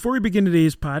Before we begin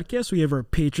today's podcast, we have our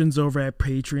patrons over at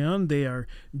Patreon. They are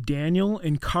Daniel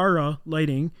and Cara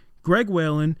Lighting, Greg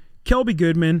Whalen, Kelby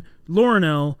Goodman, Lauren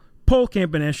L., Paul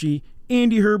Campaneschi,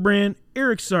 Andy Herbrand,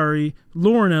 Eric Sari,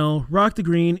 Lauren L., Rock the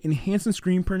Green, and Hanson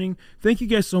Screen Printing. Thank you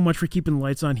guys so much for keeping the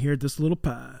lights on here at this little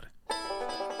pod.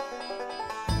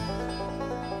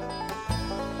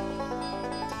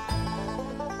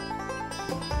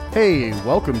 Hey,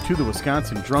 welcome to the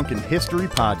Wisconsin Drunken History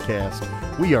Podcast.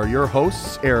 We are your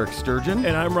hosts, Eric Sturgeon.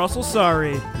 And I'm Russell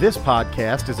Sari. This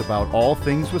podcast is about all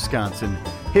things Wisconsin,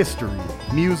 history,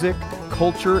 music,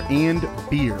 culture, and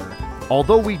beer.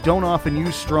 Although we don't often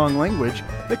use strong language,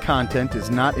 the content is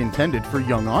not intended for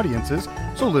young audiences,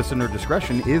 so listener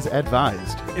discretion is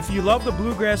advised. If you love the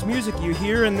bluegrass music you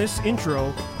hear in this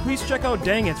intro, please check out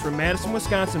Dang It's from Madison,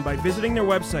 Wisconsin by visiting their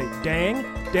website,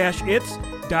 dang-its.com.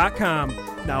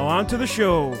 Now on to the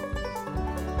show.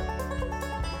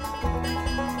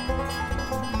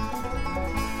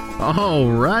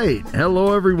 All right.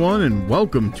 Hello, everyone, and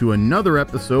welcome to another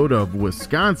episode of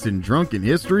Wisconsin Drunken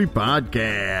History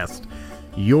Podcast,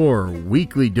 your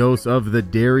weekly dose of the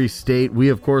Dairy State. We,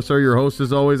 of course, are your hosts,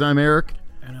 as always. I'm Eric.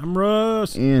 And I'm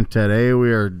Russ. And today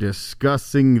we are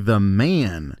discussing the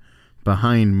man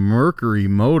behind Mercury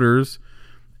Motors,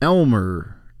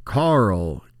 Elmer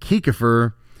Carl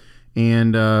Kiekefer.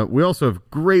 And we also have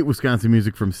great Wisconsin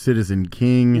music from Citizen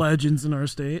King. Legends in our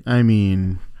state. I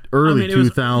mean, early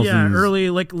 2000s. Yeah, early,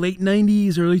 like late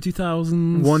 90s, early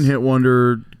 2000s. One hit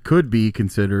wonder could be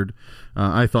considered.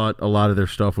 I thought a lot of their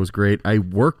stuff was great. I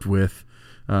worked with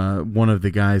one of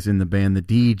the guys in the band, the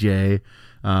DJ,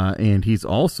 and he's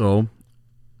also,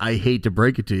 I hate to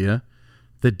break it to you,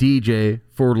 the DJ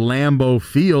for Lambeau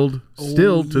Field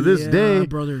still to this day.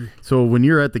 Brother. So when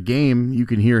you're at the game, you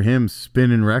can hear him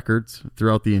spinning records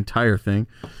throughout the entire thing.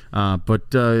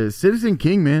 But Citizen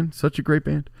King, man, such a great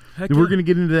band. Heck We're yeah. going to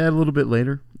get into that a little bit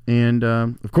later. And,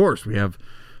 of course, we have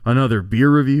another beer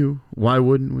review. Why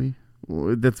wouldn't we?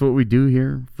 That's what we do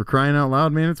here. For crying out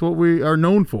loud, man, it's what we are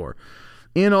known for.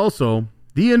 And also,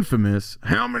 the infamous,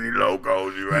 how many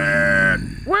logos you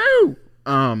had? Woo!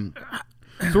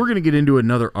 So we're going to get into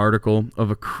another article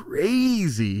of a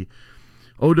crazy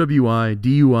OWI,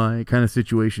 DUI kind of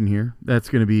situation here. That's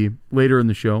going to be later in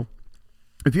the show.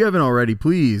 If you haven't already,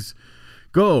 please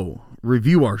go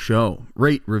review our show.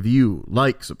 Rate, review,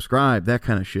 like, subscribe, that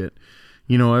kind of shit.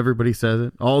 You know, everybody says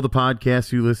it. All the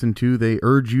podcasts you listen to, they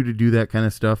urge you to do that kind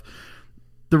of stuff.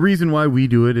 The reason why we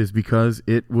do it is because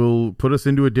it will put us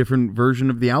into a different version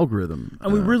of the algorithm.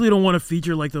 And we really don't want to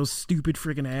feature like those stupid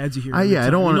freaking ads you hear. Yeah, I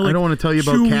don't want. I don't want to tell you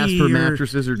about Chewy Casper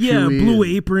mattresses or yeah, Chewy. Blue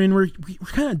Apron. We're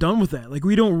kind of done with that. Like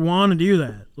we don't want to do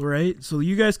that, right? So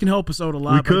you guys can help us out a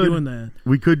lot by doing that.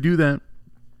 We could do that,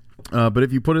 but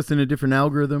if you put us in a different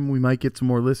algorithm, we might get some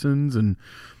more listens, and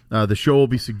the show will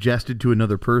be suggested to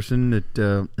another person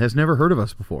that has never heard of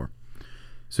us before.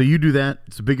 So you do that.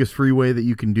 It's the biggest free way that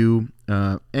you can do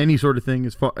any sort of thing.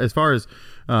 As far as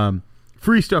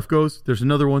free stuff goes, there's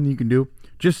another one that you can do.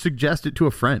 Just suggest it to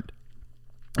a friend.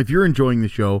 If you're enjoying the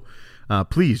show,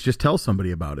 please just tell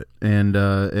somebody about it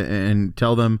and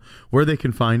tell them where they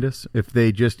can find us. If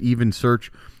they just even search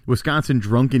Wisconsin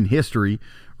Drunken History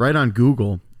right on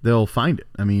Google, they'll find it.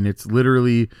 I mean, it's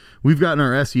literally, we've gotten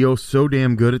our SEO so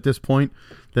damn good at this point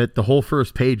that the whole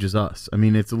first page is us. I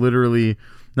mean, it's literally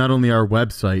not only our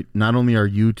website, not only our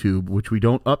YouTube, which we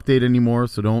don't update anymore,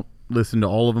 so don't listen to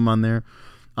all of them on there,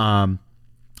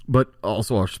 but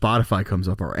also our Spotify comes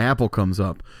up, our Apple comes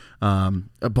up,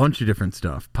 a bunch of different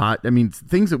stuff.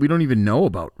 Things that we don't even know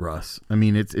about, Russ. I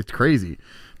mean, it's crazy.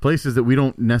 Places that we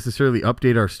don't necessarily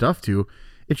update our stuff to,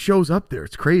 it shows up there.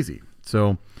 It's crazy.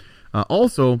 So,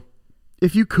 also,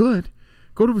 if you could,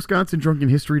 go to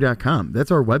WisconsinDrunkenHistory.com. That's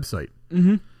our website.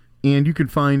 Mm-hmm. And you can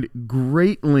find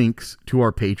great links to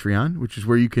our Patreon, which is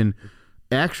where you can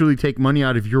actually take money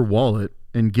out of your wallet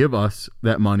and give us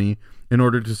that money in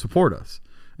order to support us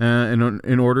and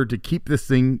in order to keep this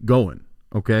thing going,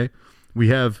 okay? We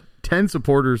have 10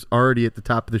 supporters already at the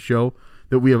top of the show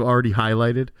that we have already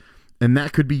highlighted, and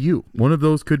that could be you. One of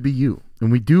those could be you.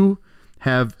 And we do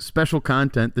have special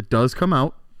content that does come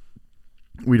out.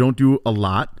 We don't do a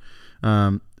lot,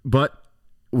 but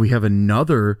we have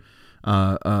another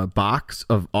box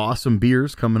of awesome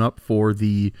beers coming up for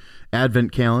the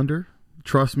Advent calendar.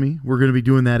 Trust me, we're going to be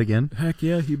doing that again. Heck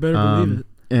yeah, you better believe it.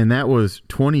 And that was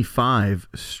 25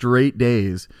 straight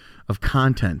days of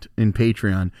content in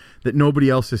Patreon that nobody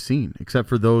else has seen except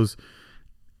for those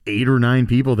 8 or 9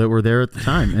 people that were there at the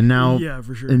time. And now, yeah,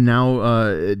 for sure. And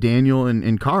now Daniel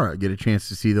and Cara get a chance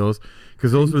to see those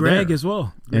because those were Greg there as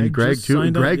well. and Greg too.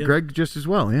 And Greg Greg just as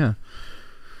well. Yeah.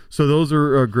 So those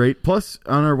are great. Plus,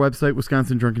 on our website,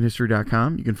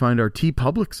 WisconsinDrunkenHistory.com, you can find our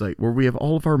TeePublic site where we have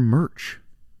all of our merch.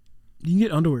 You can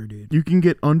get underwear, dude. You can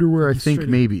get underwear, I think,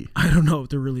 maybe. I don't know if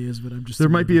there really is, but I'm just... There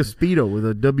might be a Speedo with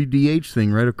a WDH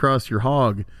thing right across your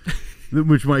hog,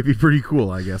 which might be pretty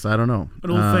cool, I guess. I don't know.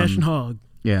 An old-fashioned hog.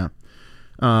 Yeah.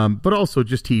 But also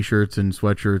just T-shirts and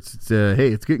sweatshirts. It's hey,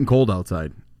 it's getting cold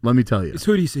outside. Let me tell you. It's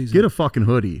hoodie season. Get a fucking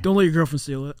hoodie. Don't let your girlfriend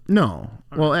steal it. No.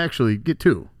 Well, actually, get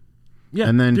two. Yeah,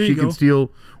 and then she can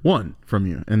steal one from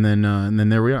you, and then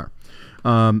there we are.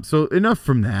 So enough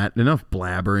from that. Enough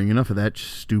blabbering. Enough of that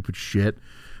stupid shit.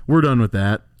 We're done with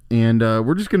that, and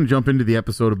we're just going to jump into the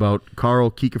episode about Carl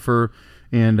Kiekefer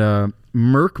and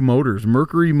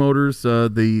Mercury Motors,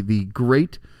 the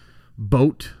great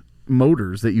boat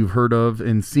motors that you've heard of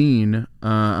and seen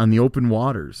on the open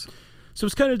waters. So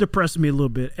it's kind of depressing me a little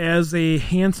bit. As a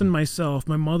Hansen myself,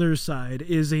 my mother's side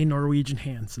is a Norwegian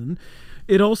Hansen.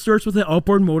 It all starts with the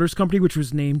outboard motors company, which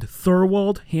was named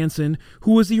Thorwald Hansen,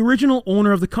 who was the original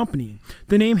owner of the company.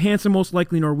 The name Hansen, most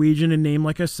likely Norwegian in name,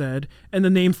 like I said, and the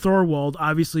name Thorwald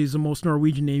obviously is the most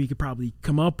Norwegian name you could probably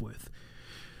come up with.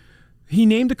 He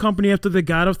named the company after the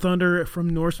god of thunder from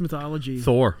Norse mythology.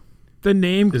 Thor. The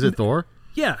name... Is it Thor?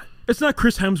 Yeah. It's not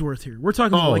Chris Hemsworth here. We're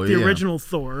talking about the original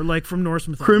Thor, like from Norse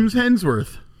mythology. Crims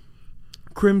Hemsworth.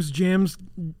 Crims Jams...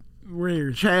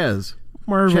 Where's Chaz.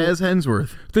 Marvel. Chaz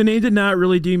Hemsworth. The name did not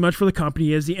really do much for the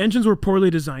company as the engines were poorly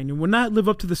designed and would not live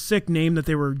up to the sick name that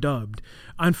they were dubbed.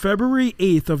 On February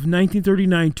 8th of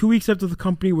 1939, 2 weeks after the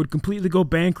company would completely go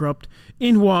bankrupt,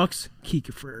 in walks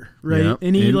Kiekefer, right? Yep.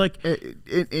 And he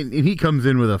and he comes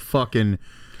in with a fucking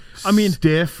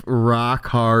stiff, rock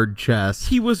hard chest.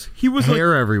 He was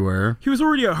hair everywhere. He was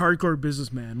already a hardcore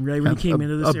businessman, right, when he came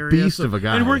into this area. A beast of a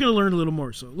guy. And we're going to learn a little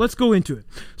more. So let's go into it.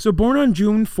 So born on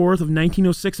June 4th of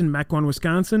 1906 in Mequon,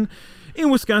 Wisconsin.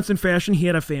 In Wisconsin fashion, he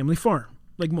had a family farm,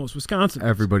 like most Wisconsinites.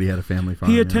 Everybody had a family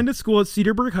farm. He attended school at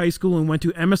Cedarburg High School and went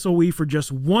to MSOE for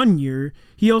just 1 year.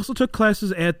 He also took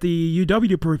classes at the UW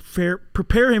to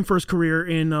prepare him for his career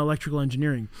in electrical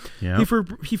engineering. Yep.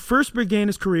 He first began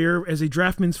his career as a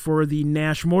draftman for the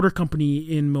Nash Motor Company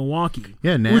in Milwaukee,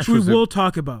 Nash, which we will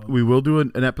talk about. We will do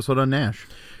an episode on Nash.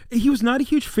 He was not a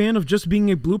huge fan of just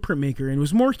being a blueprint maker and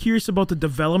was more curious about the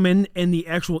development and the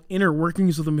actual inner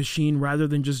workings of the machine rather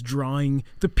than just drawing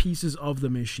the pieces of the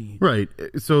machine. Right.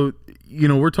 So,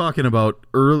 we're talking about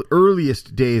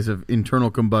earliest days of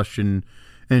internal combustion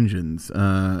engines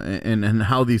and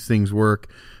how these things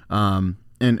work. And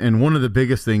one of the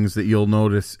biggest things that you'll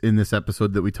notice in this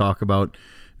episode that we talk about,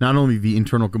 not only the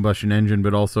internal combustion engine,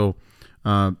 but also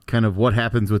kind of what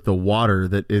happens with the water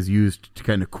that is used to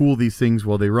kind of cool these things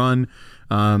while they run.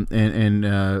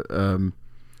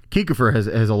 Kiekefer has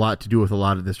a lot to do with a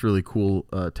lot of this really cool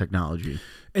technology.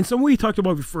 And someone we talked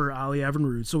about before, Ali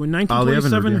Evinrude. So in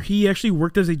 1927, he actually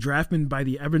worked as a draftman by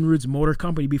the Evinrude's Motor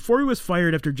Company before he was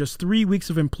fired after just 3 weeks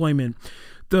of employment.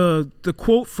 The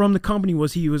quote from the company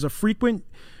was he was a frequent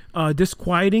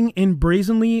disquieting and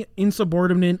brazenly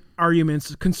insubordinate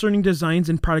arguments concerning designs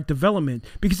and product development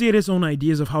because he had his own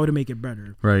ideas of how to make it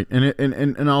better. Right.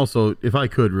 And also, if I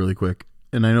could really quick,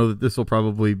 and I know that this will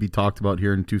probably be talked about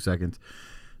here in 2 seconds,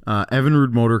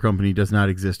 Evinrude Motor Company does not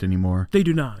exist anymore. They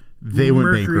do not. They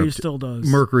went bankrupt. Mercury still does.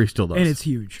 Mercury still does. And it's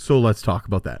huge. So let's talk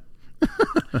about that.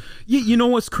 You know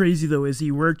what's crazy though is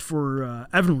he worked for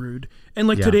Evinrude, and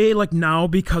today, now,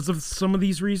 because of some of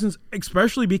these reasons,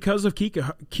 especially because of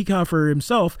Kiekefer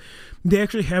himself, they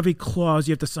actually have a clause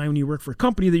you have to sign when you work for a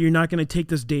company that you're not going to take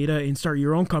this data and start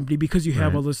your own company because you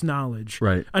have all this knowledge.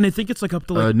 Right. And I think it's up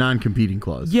to non-competing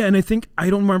clause. Yeah, and I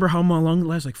don't remember how long it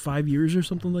lasts, 5 years or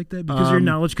something like that, because your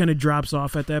knowledge kind of drops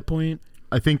off at that point.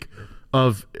 I think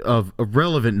of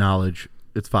relevant knowledge,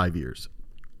 it's 5 years.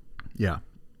 Yeah.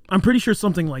 I'm pretty sure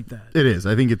something like that. It is.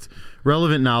 I think it's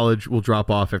relevant knowledge will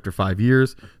drop off after 5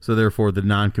 years, so therefore the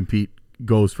non-compete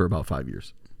goes for about 5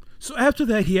 years. So after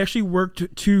that, he actually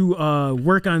worked to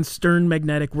work on Stern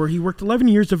Magnetic, where he worked 11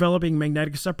 years developing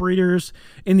magnetic separators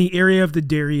in the area of the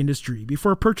dairy industry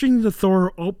before purchasing the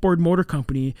Thor Outboard Motor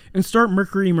Company and start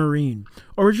Mercury Marine.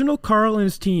 Original Carl and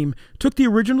his team took the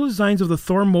original designs of the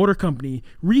Thor Motor Company,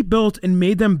 rebuilt, and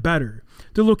made them better.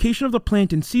 The location of the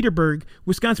plant in Cedarburg,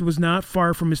 Wisconsin, was not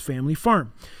far from his family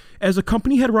farm. As the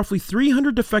company had roughly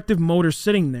 300 defective motors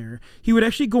sitting there, he would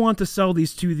actually go on to sell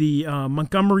these to the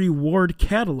Montgomery Ward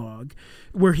catalog,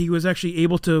 where he was actually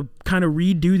able to kind of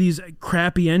redo these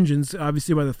crappy engines,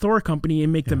 obviously by the Thor company,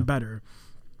 and make them better.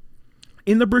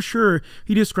 In the brochure,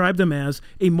 he described them as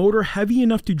a motor heavy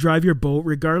enough to drive your boat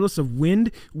regardless of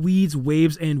wind, weeds,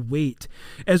 waves, and weight.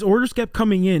 As orders kept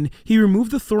coming in, he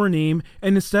removed the Thor name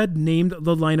and instead named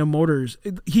the line of motors.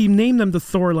 He named them the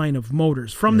Thor line of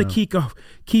motors from the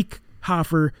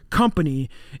Kiekhaefer company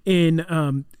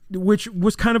in which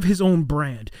was kind of his own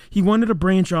brand. He wanted to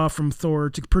branch off from Thor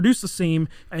to produce the same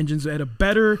engines at a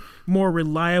better, more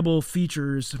reliable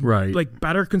features, right? Like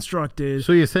better constructed.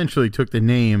 So he essentially took the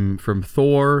name from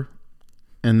Thor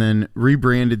and then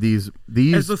rebranded these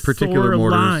as the particular Thor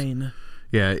motors. Line.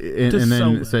 Yeah, and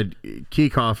then said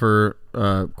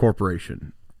Kiekhaefer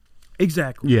Corporation.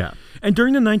 Exactly. Yeah. And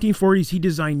during the 1940s, he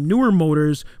designed newer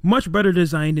motors, much better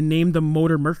designed, and named the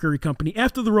Motor Mercury Company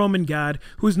after the Roman god,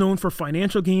 who is known for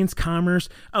financial gains, commerce,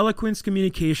 eloquence,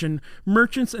 communication,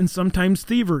 merchants, and sometimes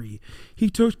thievery. He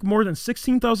took more than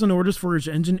 16,000 orders for his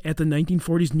engine at the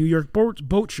 1940s New York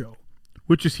Boat Show.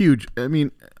 Which is huge. I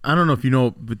mean, I don't know if you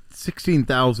know, but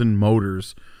 16,000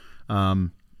 motors. I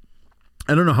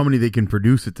don't know how many they can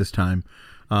produce at this time.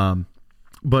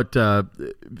 But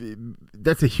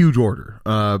that's a huge order.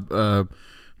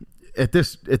 At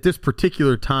this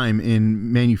particular time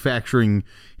in manufacturing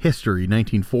history,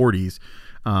 1940s,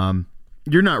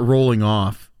 you're not rolling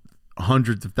off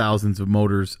hundreds of thousands of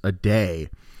motors a day.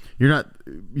 You're not,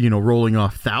 rolling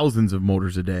off thousands of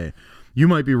motors a day. You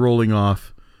might be rolling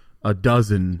off a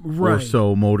dozen or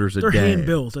so motors a day. They're hand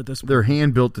built at this point. They're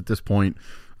hand built at this point.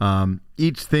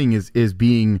 Each thing is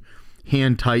being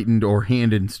hand tightened or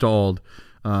hand installed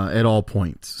at all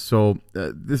points. So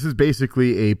this is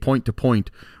basically a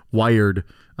point-to-point wired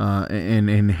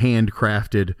and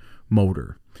handcrafted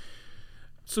motor.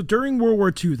 So during World War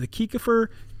II, the Kiekhaefer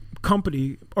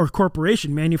company or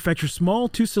corporation manufactured small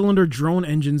two-cylinder drone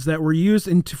engines that were used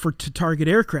to target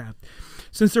aircraft.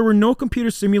 Since there were no computer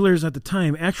simulators at the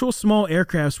time, actual small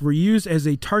aircrafts were used as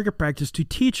a target practice to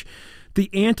teach the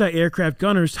anti-aircraft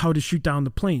gunners how to shoot down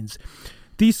the planes.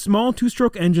 These small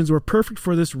two-stroke engines were perfect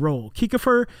for this role.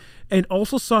 Kiekhaefer and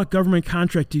also sought government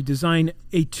contract to design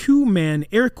a two-man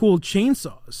air-cooled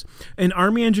chainsaws. And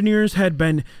Army engineers had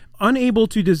been unable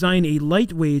to design a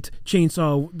lightweight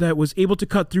chainsaw that was able to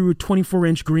cut through a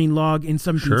 24-inch green log in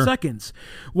 17 seconds.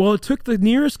 While it took the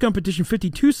nearest competition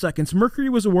 52 seconds, Mercury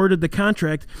was awarded the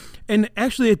contract and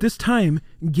actually at this time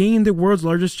gained the world's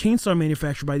largest chainsaw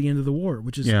manufacturer by the end of the war,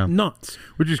 which is nuts.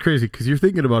 Which is crazy because you're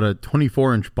thinking about a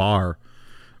 24-inch bar.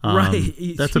 Right.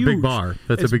 That's huge. A big bar.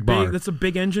 That's a big bar. That's a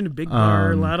big engine, a big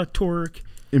bar, a lot of torque.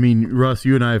 I mean, Russ,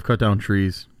 you and I have cut down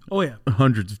trees. Oh, yeah.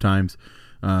 Hundreds of times.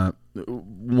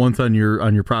 Once on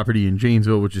your property in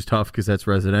Janesville, which is tough because that's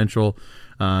residential.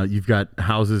 You've got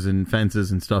houses and fences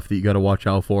and stuff that you got to watch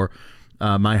out for.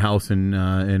 My house in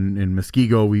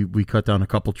Muskego, we cut down a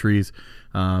couple trees.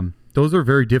 Those are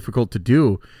very difficult to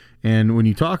do. And when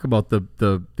you talk about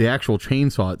the actual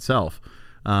chainsaw itself,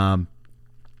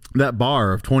 that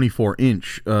bar of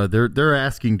 24-inch, they're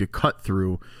asking to cut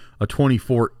through a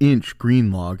 24-inch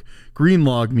green log. Green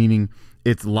log meaning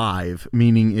it's live,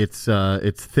 meaning it's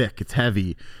thick, it's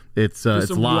heavy, it's live.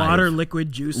 Water,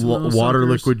 liquid juice.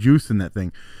 Liquid juice in that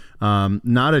thing.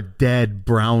 Not a dead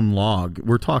brown log.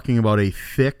 We're talking about a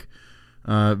thick,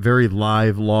 very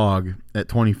live log at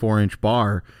 24-inch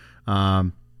bar.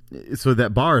 So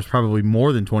that bar is probably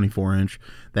more than 24-inch.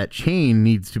 That chain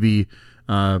needs to be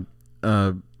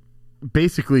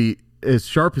basically as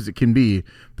sharp as it can be,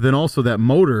 but then also that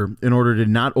motor, in order to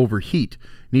not overheat,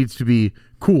 needs to be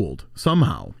cooled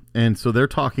somehow. And so they're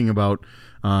talking about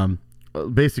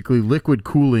basically liquid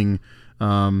cooling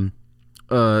an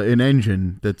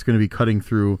engine that's going to be cutting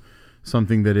through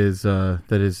something that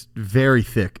is very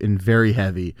thick and very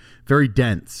heavy, very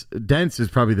dense. Dense is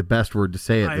probably the best word to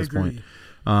say at this point.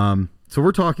 So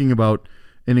we're talking about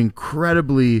an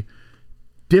incredibly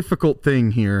difficult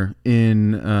thing here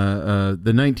in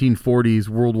the 1940s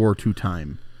World War II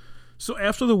time. So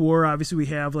after the war, obviously we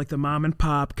have like the mom and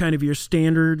pop, kind of your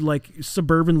standard like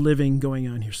suburban living going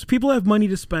on here. So people have money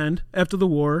to spend after the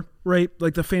war, right?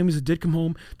 Like the families that did come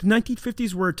home. The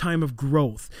 1950s were a time of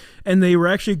growth, and they were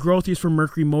actually growthiest for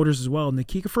Mercury Motors as well. And the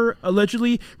Kiekhaefer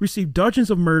allegedly received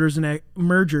dozens of mergers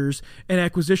and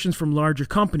acquisitions from larger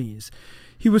companies.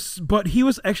 He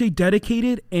was actually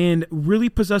dedicated and really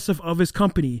possessive of his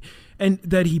company and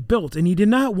that he built, and he did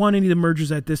not want any of the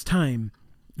mergers at this time.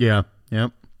 Yeah,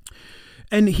 yep.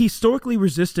 And he stoically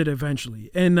resisted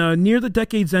eventually. And near the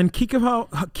decade's end,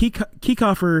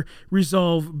 Kiekhaefer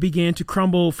resolve began to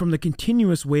crumble from the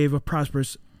continuous wave of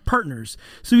prosperous partners.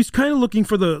 So he's kind of looking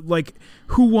for the, like,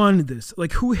 who wanted this?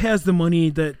 Like, who has the money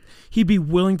that he'd be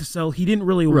willing to sell? He didn't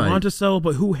really want to sell,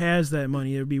 but who has that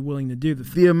money that would be willing to do the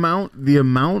thing? The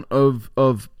amount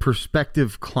of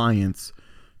prospective clients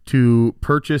to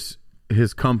purchase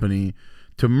his company,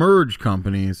 to merge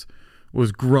companies,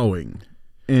 was growing.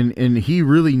 And he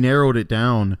really narrowed it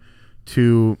down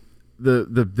to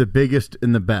the biggest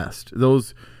and the best.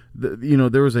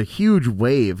 There was a huge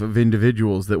wave of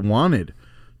individuals that wanted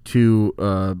to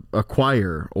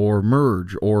acquire or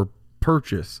merge or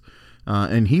purchase.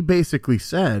 And he basically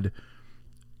said,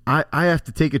 I have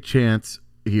to take a chance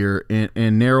here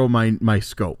and narrow my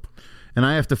scope. And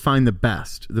I have to find the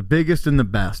best, the biggest and the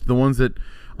best, the ones that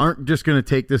aren't just going to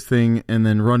take this thing and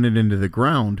then run it into the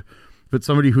ground, but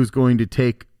somebody who's going to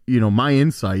take, my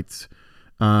insights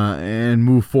and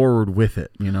move forward with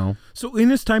it, So in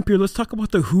this time period, let's talk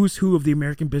about the who's who of the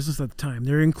American business at the time.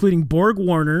 They're including Borg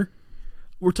Warner.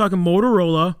 We're talking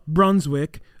Motorola,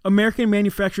 Brunswick, American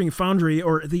Manufacturing Foundry,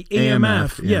 or the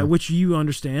AMF, which you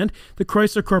understand, the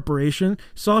Chrysler Corporation.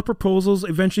 Solid proposals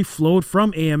eventually flowed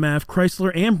from AMF,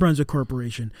 Chrysler, and Brunswick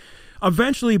Corporation.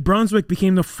 Eventually, Brunswick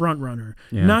became the front runner,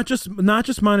 not just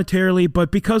monetarily,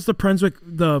 but because the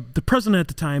president at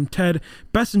the time, Ted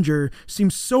Bessinger,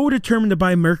 seemed so determined to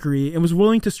buy Mercury and was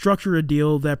willing to structure a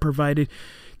deal that provided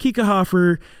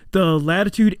Kieckhofer the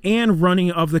latitude and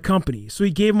running of the company. So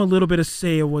he gave him a little bit of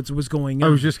say of what was going on.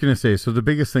 I was just going to say, so the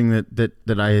biggest thing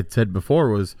that I had said before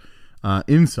was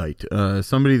insight.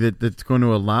 Somebody that's going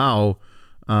to allow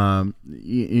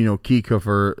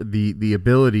Kieckhofer the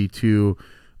ability to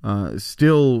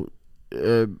still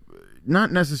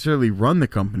not necessarily run the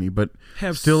company, but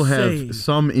have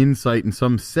some insight and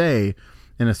some say,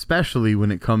 and especially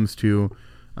when it comes to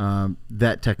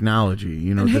that technology.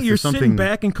 And hey, you're sitting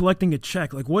back and collecting a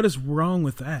check. Like, what is wrong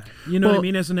with that? What I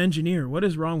mean? As an engineer, what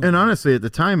is wrong with that? And honestly, at the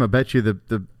time, I bet you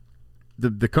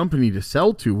the company to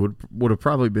sell to would have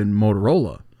probably been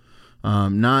Motorola.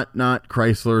 Not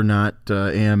Chrysler, not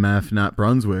AMF, not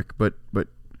Brunswick, but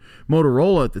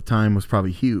Motorola at the time was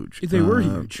probably huge. They were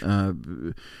huge.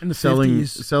 In the selling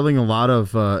 50s. Selling a lot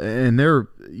of, and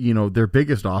their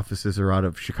biggest offices are out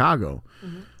of Chicago.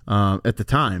 At the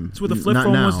time. It's where the flip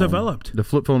phone was developed. The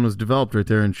flip phone was developed right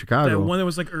there in Chicago. That one that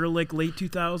was like early, late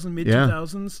 2000s, mid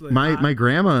 2000s. My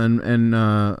grandma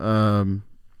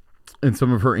and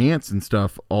some of her aunts and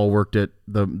stuff all worked at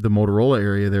the Motorola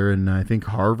area there in, I think,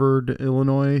 Harvard,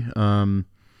 Illinois.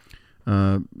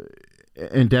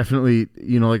 And definitely,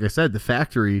 like I said, the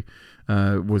factory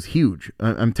was huge.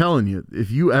 I'm telling you,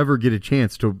 if you ever get a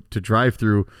chance to drive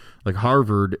through like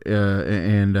Harvard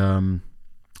and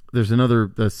there's another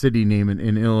city name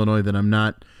in Illinois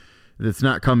that's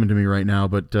not coming to me right now,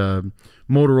 but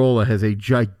Motorola has a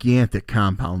gigantic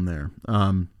compound there,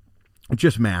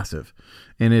 just massive,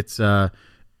 and it's a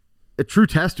true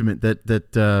testament that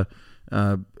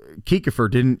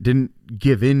Kieckhofer didn't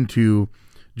give in to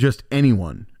just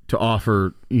anyone to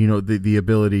offer the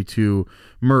ability to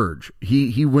merge.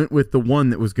 He went with the one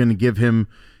that was going to give him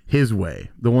his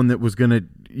way, the one that was going to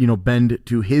bend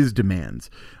to his demands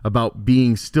about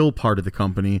being still part of the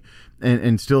company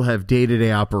and still have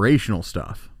day-to-day operational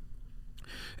stuff.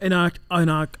 And on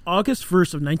August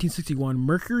 1st of 1961,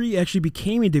 Mercury actually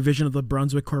became a division of the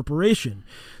Brunswick Corporation.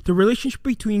 The relationship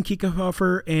between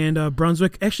Kieckhofer and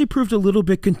Brunswick actually proved a little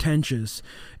bit contentious,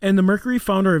 and the Mercury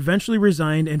founder eventually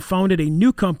resigned and founded a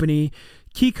new company,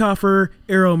 Kieckhofer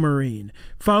Aeromarine.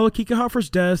 Followed Kieckhofer's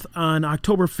death on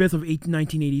October 5th of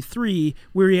 1983,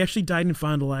 where he actually died in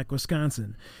Fond du Lac,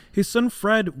 Wisconsin. His son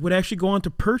Fred would actually go on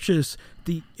to purchase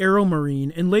the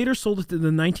Aeromarine and later sold it in the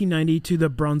 1990 to the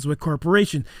Brunswick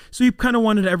Corporation. So he kind of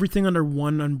wanted everything under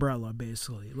one umbrella,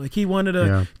 basically. Like, he wanted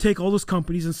to take all those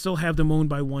companies and still have them owned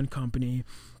by one company.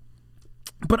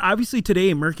 But obviously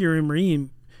today, Mercury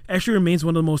Marine actually remains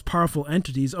one of the most powerful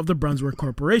entities of the Brunswick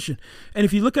Corporation. And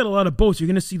if you look at a lot of boats, you're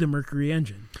going to see the Mercury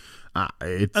engine.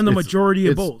 And the majority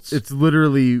of boats. It's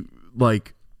literally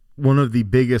like one of the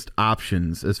biggest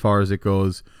options as far as it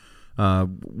goes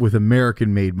with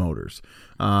American-made motors.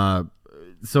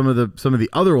 Some of the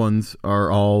other ones are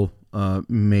all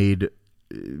made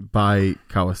by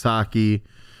Kawasaki.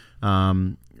 I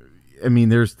mean,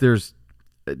 there's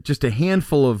just a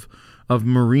handful of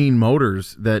marine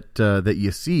motors that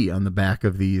you see on the back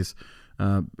of these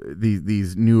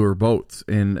newer boats,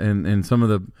 and some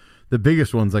of the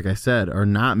biggest ones, like I said, are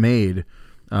not made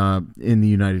in the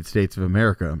United States of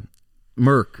America.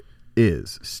 Merc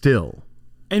is still.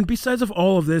 And besides of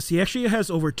all of this, he actually has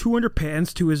over 200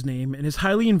 patents to his name and is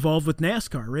highly involved with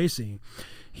NASCAR racing.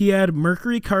 He had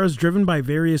Mercury cars driven by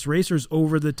various racers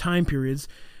over the time periods,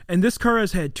 And this car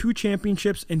has had 2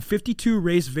 championships and 52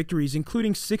 race victories,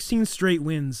 including 16 straight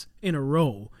wins in a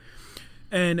row.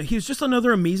 And he's just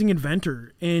another amazing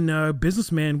inventor and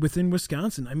businessman within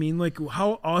Wisconsin. I mean, like,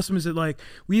 how awesome is it? Like,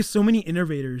 we have so many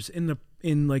innovators in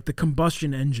the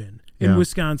combustion engine in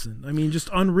Wisconsin. I mean, just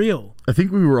unreal. I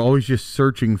think we were always just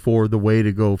searching for the way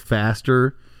to go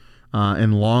faster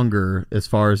and longer as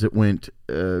far as it went,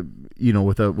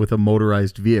 with a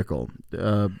motorized vehicle,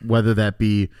 whether that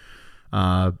be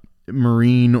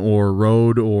marine or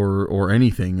road or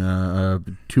anything,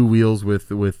 2 wheels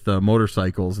with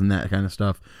motorcycles and that kind of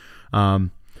stuff.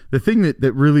 The thing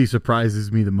that really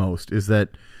surprises me the most is that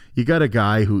you got a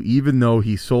guy who, even though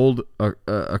he sold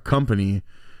a company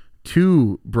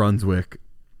to Brunswick,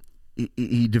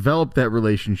 he developed that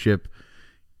relationship,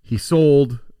 he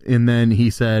sold, and then he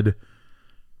said,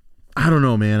 I don't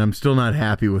know, man, I'm still not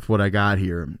happy with what I got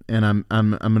here, and I'm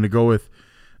going to go with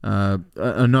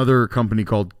another company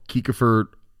called Kiefersfeldt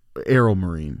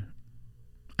Aeromarine.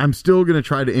 I'm still going to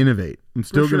try to innovate. I'm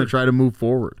still going to try to move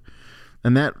forward.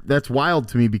 And that's wild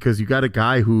to me, because you got a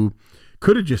guy who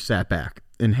could have just sat back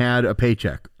and had a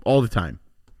paycheck all the time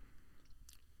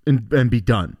and be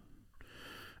done.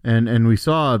 And we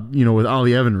saw, with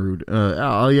Ollie Evinrude,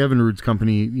 Ollie Evinrude's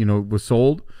company, was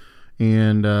sold,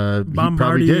 and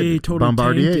Bombardier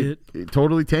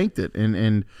totally tanked it.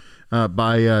 And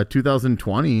by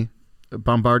 2020,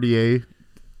 Bombardier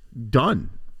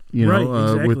done.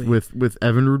 Exactly. with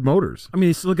Evinrude Motors. I mean,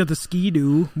 they still got the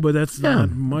Ski-Doo, but that's not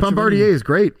much. Bombardier is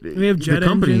great. They have jet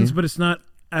engines, but it's not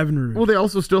Evinrude. Well, they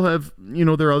also still have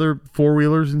their other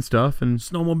 4-wheelers and stuff and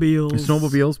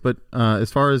snowmobiles. But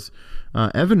as far as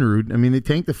Evinrude, I mean, they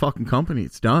tanked the fucking company.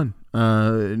 It's done.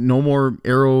 No more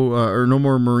no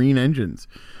more marine engines.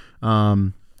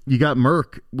 You got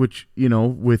Merc, which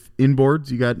with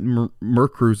inboards, you got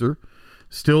Merc Cruiser,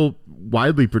 still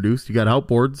widely produced. You got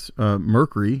outboards,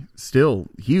 Mercury, still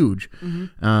huge.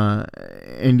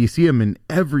 And you see them in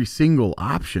every single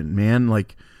option, man.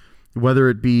 Like, whether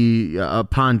it be a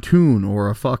pontoon or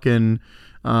a fucking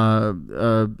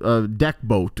a deck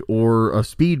boat or a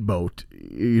speed boat,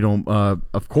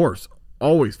 of course,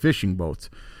 always fishing boats.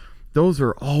 Those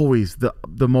are always the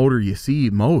motor you see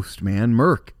most, man.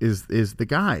 Merc is the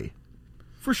guy.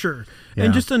 For sure. Yeah.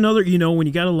 And just another, when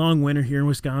you got a long winter here in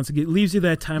Wisconsin, it leaves you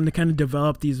that time to kind of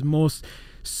develop these most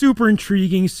super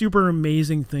intriguing, super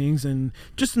amazing things. And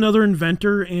just another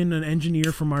inventor and an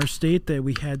engineer from our state that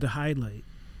we had to highlight.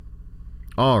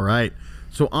 All right.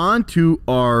 So on to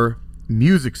our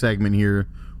music segment here.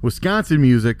 Wisconsin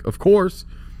music, of course,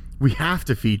 we have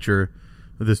to feature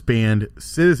this band,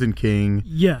 Citizen King.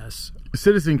 Yes.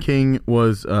 Citizen King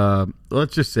was,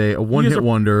 let's just say, a one-hit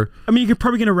wonder. I mean, you're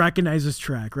probably going to recognize this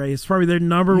track, right? It's probably their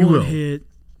number one hit.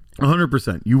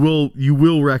 100%. You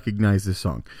will recognize this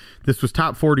song. This was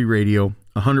top 40 radio,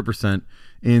 100%,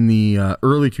 in the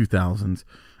early 2000s.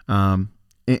 And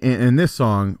this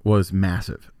song was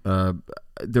massive.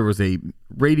 There was a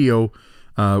radio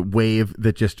wave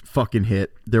that just fucking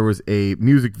hit. There was a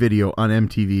music video on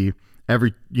MTV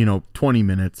every 20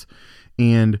 minutes.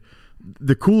 And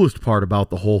the coolest part about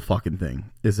the whole fucking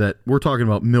thing is that we're talking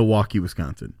about Milwaukee,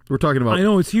 Wisconsin. We're talking about, I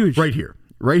know, it's huge, right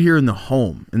here in the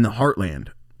home, in the heartland,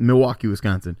 Milwaukee,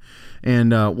 Wisconsin.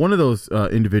 And one of those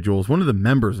individuals, one of the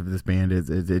members of this band is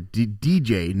a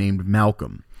DJ named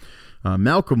Malcolm.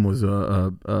 Malcolm was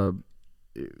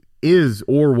is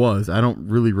or was, I don't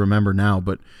really remember now,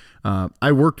 but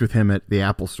I worked with him at the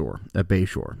Apple store at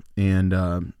Bayshore,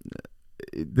 and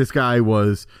this guy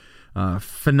was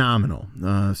phenomenal,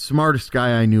 smartest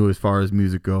guy I knew as far as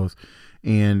music goes,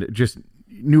 and just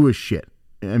knew his shit.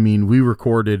 I mean, we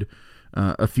recorded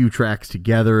a few tracks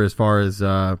together as far as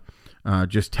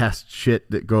just test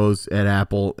shit that goes at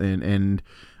Apple, and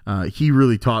he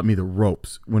really taught me the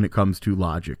ropes when it comes to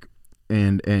Logic.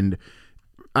 And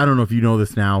I don't know if you know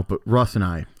this now, but Russ and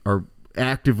I are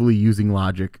actively using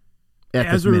Logic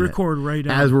as we record right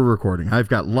now. As we're recording, I've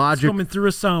got Logic coming through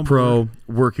a soundboard Pro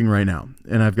working right now,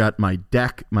 and I've got my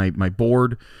deck, my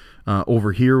board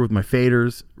over here with my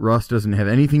faders. Russ doesn't have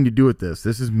anything to do with this.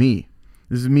 This is me.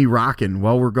 This is me rocking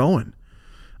while we're going.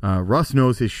 Russ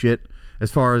knows his shit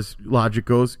as far as Logic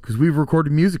goes because we've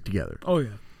recorded music together. Oh yeah,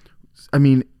 I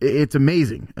mean, it's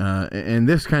amazing, and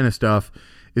this kind of stuff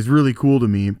is really cool to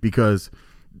me because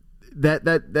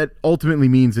that ultimately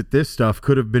means that this stuff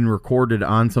could have been recorded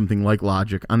on something like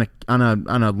Logic on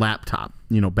a laptop,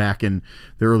 back in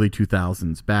the early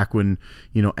 2000s, back when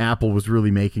Apple was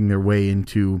really making their way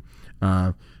into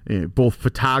both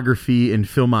photography and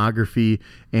filmography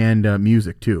and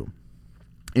music too.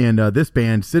 And this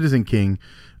band, Citizen King,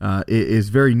 is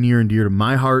very near and dear to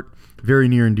my heart, very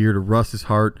near and dear to Russ's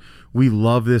heart. We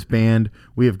love this band.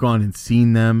 We have gone and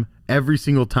seen them every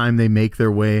single time they make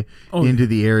their way into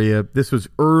the area. This was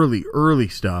early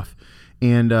stuff.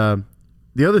 And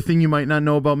the other thing you might not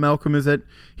know about Malcolm is that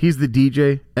he's the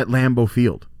DJ at Lambeau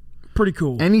Field. Pretty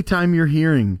cool. Anytime you're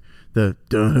hearing the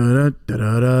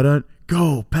da-da-da-da-da-da,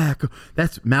 go Pack,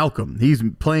 that's Malcolm. He's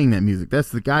playing that music. That's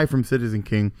the guy from Citizen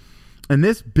King. And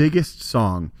this biggest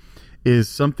song is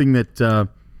something that,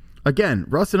 again,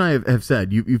 Russ and I have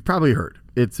said, you've probably heard.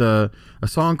 It's a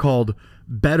song called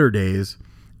Better Days.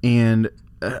 And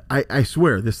I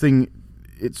swear, this thing,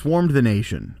 it swarmed the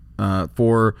nation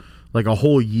for like a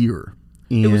whole year.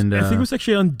 And I think it was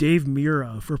actually on Dave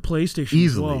Mirra for PlayStation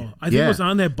easily. as well. I think it was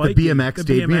on that bike the BMX game,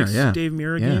 Dave Mirra, Dave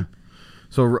Mirra game.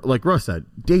 So like Russ said,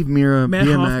 Dave Mirra, Matt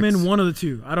BMX. Hoffman, one of the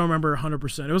two. I don't remember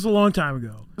 100%. It was a long time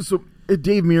ago. So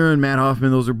Dave Mirra and Matt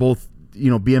Hoffman, those are both,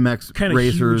 BMX Kinda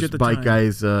racers, huge at the bike time.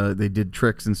 guys. They did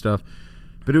tricks and stuff.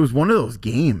 But it was one of those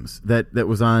games that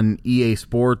was on EA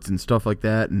Sports and stuff like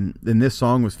that. And this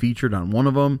song was featured on one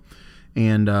of them.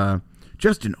 And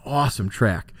just an awesome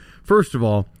track. First of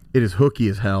all, it is hooky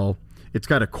as hell. It's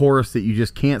got a chorus that you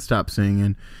just can't stop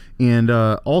singing. And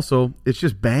also, it's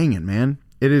just banging, man.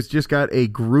 It has just got a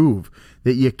groove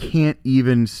that you can't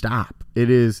even stop. It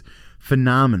is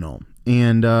phenomenal.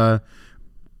 And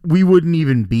we wouldn't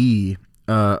even be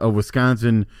a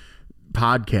Wisconsin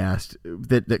podcast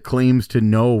that claims to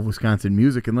know Wisconsin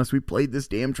music unless we played this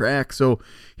damn track. So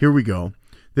here we go.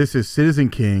 This is Citizen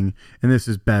King, and this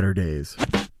is Better Days.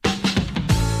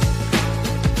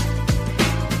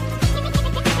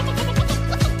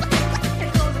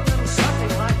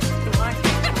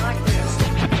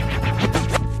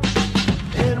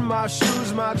 My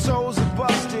shoes, my toes are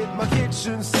busted. My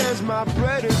kitchen says my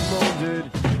bread is molded.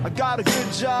 I got a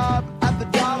good job at the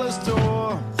dollar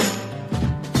store.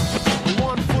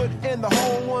 1 foot in the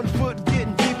hole, 1 foot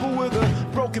getting deeper with a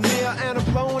broken mirror and a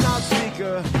blown out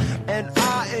speaker. And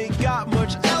I ain't got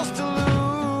much else to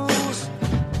lose.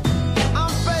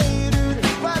 I'm faded,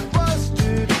 fat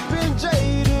busted, been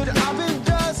jaded, I've been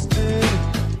dusted.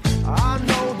 I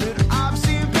know that I've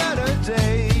seen better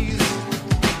days.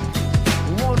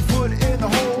 1 foot in the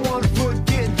hole, 1 foot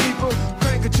getting deeper.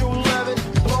 Crank it to 11,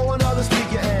 blow another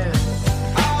speaker in.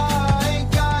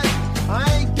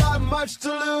 I ain't got much to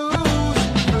lose.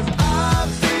 'Cause I've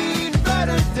seen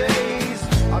better days.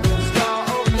 I've been star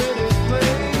of many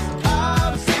plays.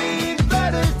 I've seen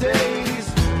better days.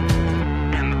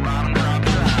 And the bottom drops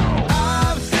out.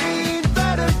 I've seen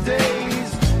better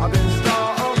days. I've been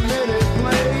star of many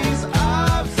plays.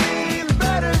 I've seen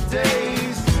better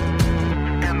days.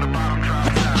 And the bottom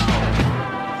drops out.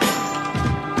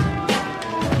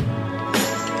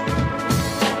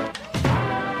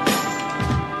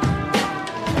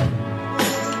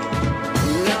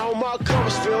 Now my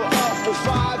cup's filled up with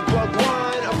 $5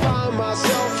 wine. I find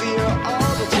myself here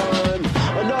all the time.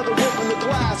 Another whip in the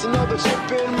glass, another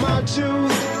chip in my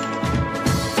tooth.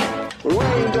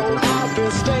 Rained on, I've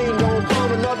been stained on,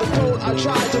 found another coat I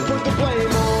tried to put the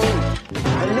blame on.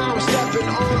 And now I'm stepping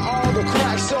on all the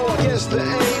cracks, so I guess there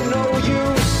ain't no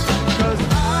use. 'Cause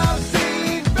I've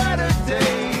seen better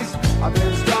days. I've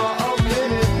been star of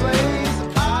many plays.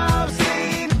 I've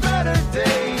seen better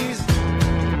days.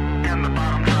 And the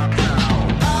bottom drops out.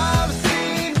 I've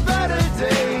seen better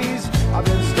days. I've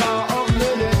been star of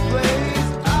many plays.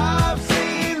 I've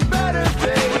seen better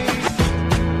days.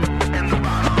 And the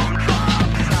bottom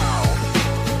drops out.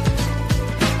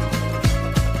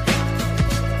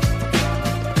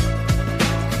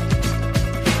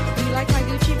 Do you like my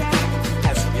Gucci bag?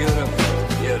 That's beautiful,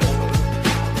 beautiful.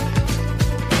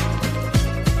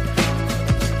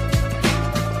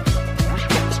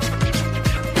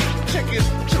 Check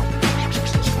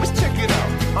it out.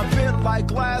 I'm bent like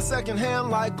glass, secondhand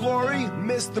like glory.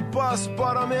 Missed the bus,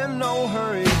 but I'm in no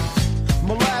hurry.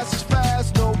 Molasses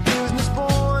fast, no business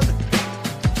born.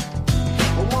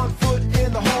 1 foot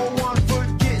in the hole, 1 foot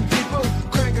getting deeper.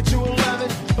 Crank it to 11,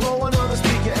 blow another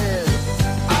speaker in.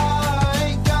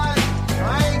 I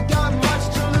ain't got much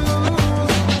to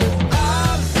lose. 'Cause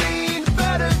I've seen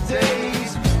better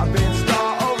days. I've been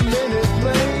star of many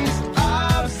plays.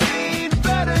 I've seen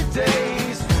better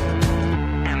days.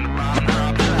 And the bottom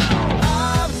drops out.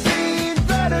 I've seen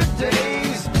better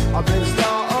days. I've been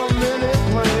star of many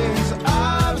plays.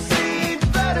 I've seen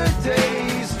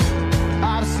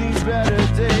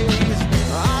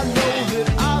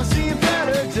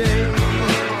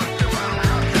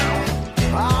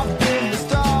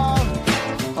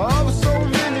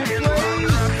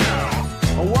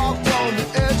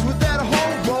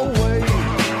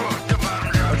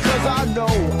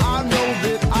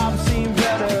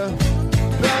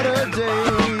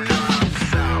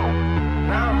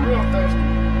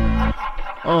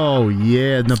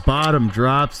yeah. And the bottom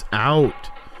drops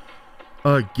out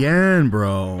again,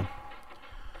 bro.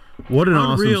 What an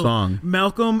Unreal. awesome song.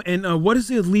 Malcolm and what is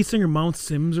the lead singer, Mount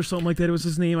Sims or something like that? It was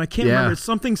his name. I can't remember. It's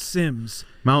something Sims.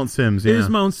 Mount Sims, yeah. It is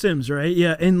Mount Sims, right?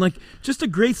 Yeah, and like just a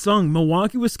great song.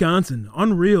 Milwaukee, Wisconsin.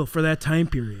 Unreal for that time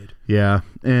period. Yeah,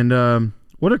 and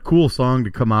what a cool song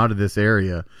to come out of this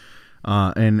area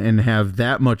and have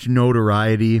that much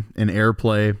notoriety and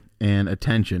airplay and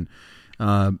attention.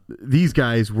 These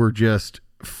guys were just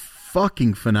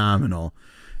fucking phenomenal.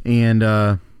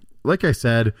 And like I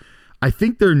said, I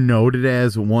think they're noted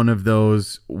as one of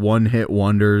those one-hit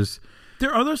wonders.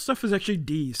 Their other stuff is actually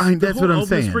decent. That's what I'm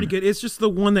saying. It's pretty good. It's just the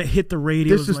one that hit the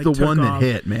radio. This is the one that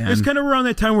hit, man. It's kind of around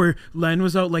that time where Len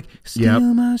was out, like "Steal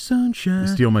My Sunshine,"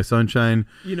 "Steal My Sunshine."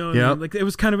 You know, like it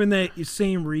was kind of in that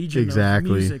same region of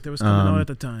music that was coming out at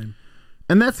the time.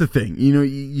 And that's the thing, you know,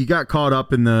 you got caught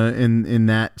up in the in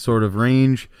that sort of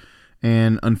range,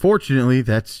 and unfortunately,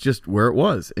 that's just where it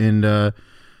was. And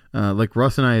like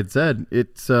Russ and I had said,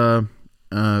 it's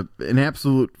an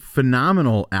absolute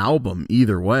phenomenal album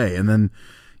either way. And then,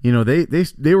 you know,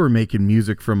 they were making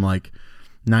music from like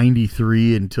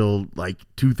 93 until like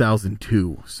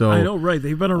 2002. So I know, right?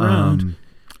 They've been around.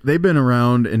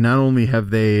 And not only have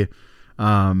they,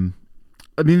 I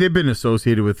mean, they've been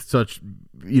associated with such,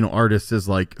 you know, artists as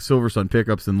like Silver Sun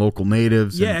Pickups and Local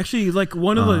Natives. Yeah, and, actually, like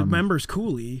one of the members,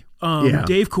 Cooley,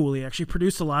 Dave Cooley, actually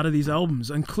produced a lot of these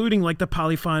albums, including like the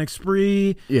Polyphonic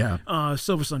Spree,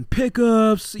 Silver Sun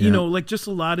Pickups, you know, like just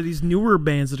a lot of these newer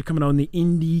bands that are coming out in the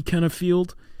indie kind of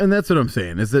field. And that's what I'm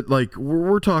saying, is that like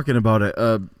we're talking about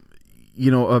a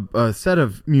set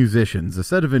of musicians, a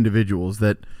set of individuals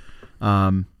that,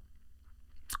 man,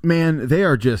 they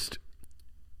are just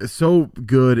so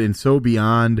good and so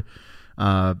beyond.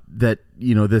 That,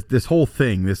 you know, this whole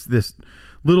thing, this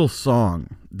little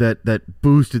song that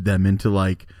boosted them into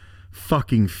like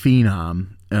fucking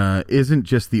phenom, isn't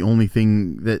just the only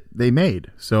thing that they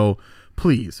made. So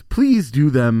please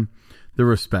do them the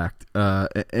respect,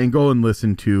 and go and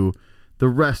listen to the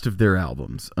rest of their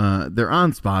albums. They're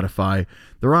on Spotify,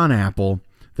 they're on Apple,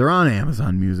 they're on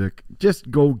Amazon Music.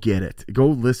 Just go get it. Go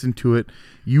listen to it.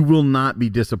 You will not be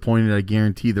disappointed. I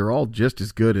guarantee they're all just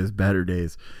as good as Better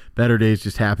Days. Better Days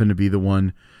just happened to be the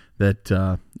one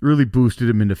that really boosted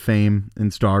him into fame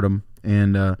and stardom.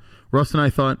 And Russ and I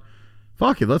thought,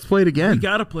 fuck it, let's play it again. We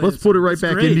gotta play. Let's put it right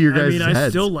back into your guys' heads. I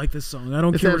still like this song. I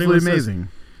don't care. It's absolutely amazing.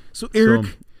 So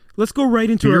Eric, let's go right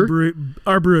into our brew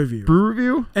review. Brew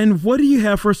review? And what do you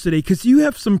have for us today? Because you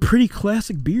have some pretty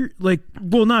classic beer, like,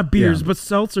 well, not beers, but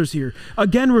seltzers here.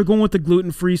 Again, we're going with the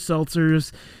gluten-free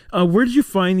seltzers. Where did you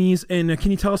find these? And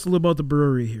can you tell us a little about the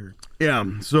brewery here? Yeah,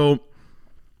 so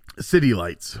City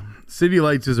Lights. City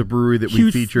Lights is a brewery that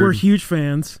we featured. We're huge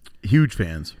fans. Huge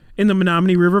fans. In the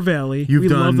Menominee River Valley. We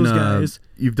love those guys.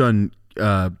 You've done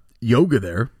yoga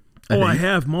there. I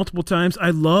have multiple times.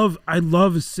 I love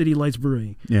City Lights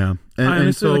Brewing. Yeah,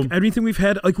 and so like everything we've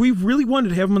had, like we really wanted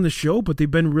to have them on the show, but they've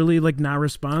been really like not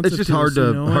responsive. It's just hard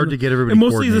to get everybody. And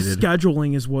mostly the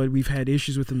scheduling is what we've had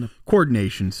issues with. In the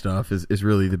coordination stuff is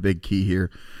really the big key here.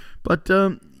 But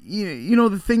you know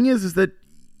the thing is that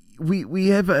we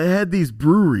have had these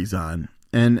breweries on,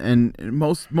 and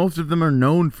most of them are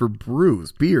known for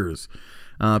beers.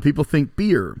 People think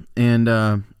beer, and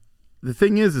the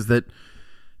thing is that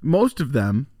most of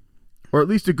them, or at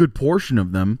least a good portion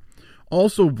of them,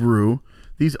 also brew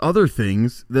these other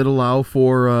things that allow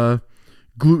for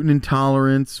gluten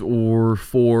intolerance or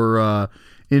for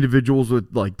individuals with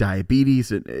like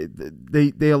diabetes.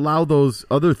 They allow those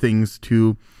other things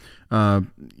to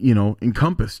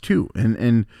encompass too.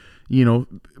 And you know,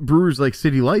 brewers like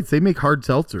City Lights, they make hard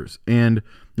seltzers, and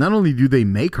not only do they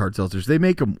make hard seltzers, they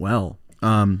make them well.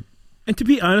 And to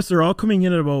be honest, they're all coming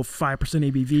in at about 5%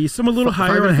 ABV. Some a little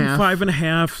higher, I think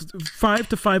 5.5. 5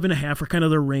 to 5.5 are kind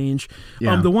of their range.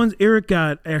 Yeah. The ones Eric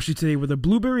got actually today were the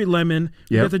blueberry lemon.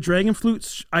 We got the dragon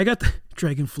fruit. I got the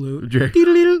dragon fruit.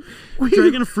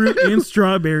 Dragon fruit and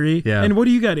strawberry. Yeah. And what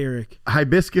do you got, Eric?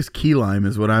 Hibiscus key lime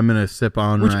is what I'm going to sip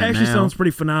on Which right now. Which actually sounds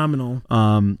pretty phenomenal.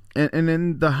 And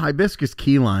then the hibiscus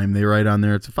key lime, they write on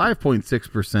there, it's a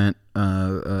 5.6%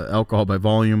 alcohol by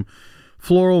volume.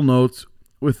 Floral notes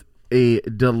with a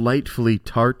delightfully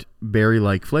tart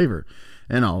berry-like flavor,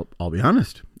 and I'll be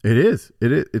honest,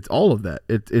 it's all of that.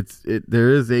 There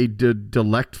is a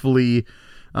delectfully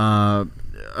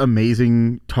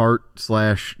amazing tart /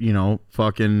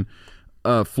 fucking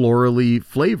florally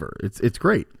flavor. It's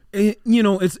great.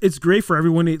 It's great for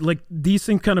everyone. Like these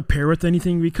things kind of pair with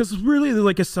anything because really they're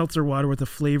like a seltzer water with a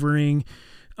flavoring.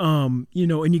 And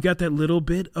you got that little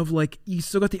bit of like, you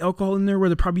still got the alcohol in there where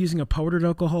they're probably using a powdered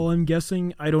alcohol, I'm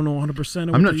guessing. I don't know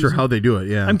 100%. I'm not sure how they do it,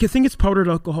 yeah. I think it's powdered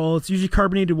alcohol. It's usually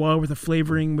carbonated water with a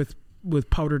flavoring with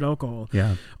powdered alcohol.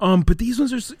 Yeah. But these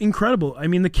ones are incredible. I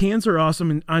mean, the cans are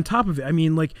awesome. And on top of it, I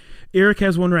mean, like Eric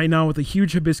has one right now with a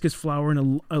huge hibiscus flower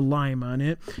and a lime on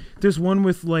it. There's one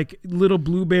with like little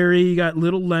blueberry, you got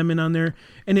little lemon on there.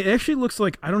 And it actually looks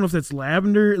like, I don't know if that's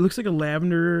lavender. It looks like a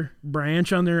lavender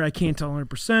branch on there. I can't tell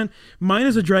 100%. Mine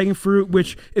is a dragon fruit,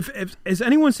 which if has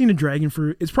anyone seen a dragon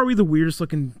fruit, it's probably the weirdest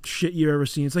looking shit you've ever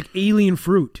seen. It's like alien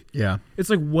fruit. Yeah. It's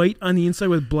like white on the inside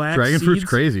with black Dragon seeds. fruit's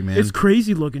crazy, man. It's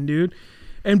crazy looking, dude.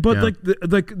 But Yeah.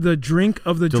 like the drink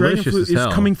of the Delicious dragon fruit as is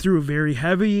hell. coming through very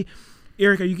heavy.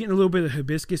 Eric, are you getting a little bit of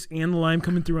hibiscus and the lime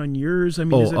coming through on yours? I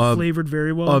mean, is it flavored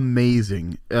very well?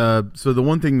 Amazing. So the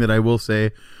one thing that I will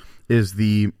say is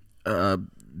the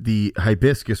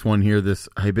hibiscus one here, this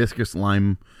hibiscus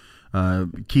lime,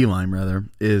 key lime rather,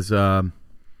 is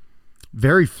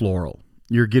very floral.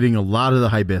 You're getting a lot of the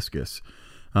hibiscus.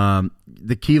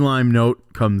 The key lime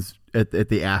note comes at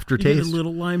the aftertaste. You get a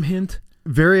little lime hint.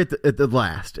 Very at the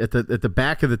last, at the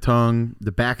back of the tongue,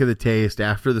 the back of the taste,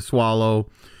 after the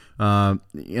swallow.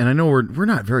 And I know we're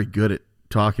not very good at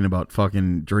talking about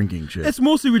fucking drinking shit. It's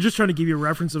mostly we're just trying to give you a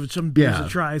reference of some beers Yeah. to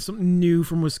try, something new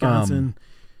from Wisconsin.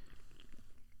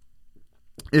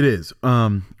 It is.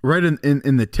 Right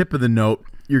in the tip of the note,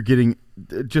 you're getting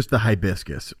just the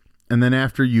hibiscus. And then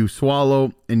after you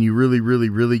swallow and you really, really,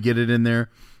 really get it in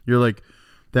there, you're like,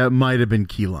 that might have been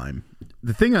key lime.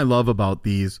 The thing I love about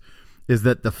these is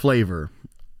that the flavor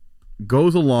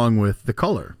goes along with the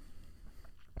color.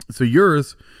 So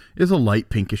yours is a light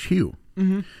pinkish hue.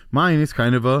 Mm-hmm. Mine is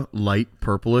kind of a light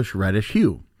purplish reddish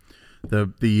hue.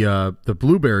 The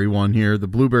blueberry one here, the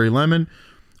blueberry lemon,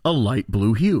 a light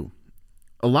blue hue.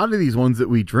 A lot of these ones that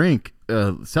we drink,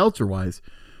 seltzer wise,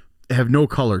 have no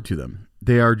color to them.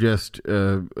 They are just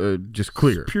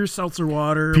clear, Pure seltzer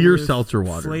water. Pure with seltzer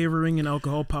water. Flavoring and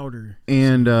alcohol powder.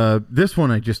 And this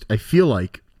one, I feel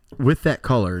like with that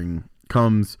coloring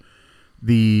comes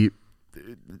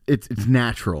it's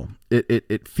natural.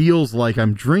 It feels like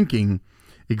I'm drinking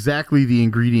exactly the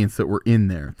ingredients that were in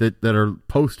there that are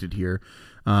posted here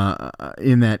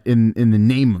in the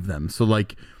name of them. So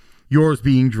like yours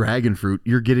being dragon fruit,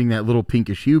 you're getting that little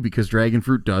pinkish hue because dragon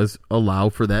fruit does allow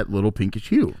for that little pinkish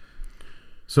hue.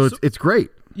 So it's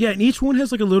great. Yeah, and each one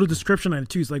has like a little description on it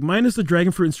too. It's like mine is the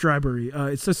dragon fruit and strawberry.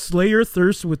 It says slay your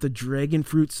thirst with the dragon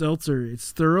fruit seltzer.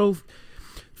 It's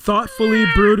thoughtfully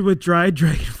brewed with dried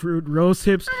dragon fruit, rose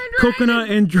hips, coconut,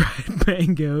 and dried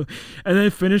mango, and then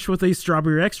finished with a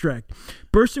strawberry extract.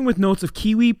 Bursting with notes of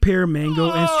kiwi, pear,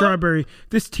 mango, and strawberry,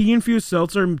 this tea-infused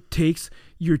seltzer takes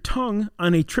your tongue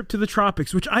on a trip to the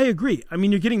tropics, which I agree. I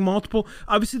mean, you're getting multiple.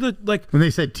 Obviously, when they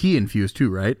said tea infused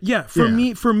too, right? Yeah, for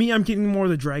me, I'm getting more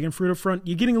of the dragon fruit up front.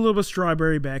 You're getting a little bit of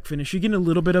strawberry back finish. You're getting a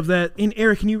little bit of that. And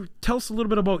Eric, can you tell us a little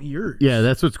bit about yours? Yeah,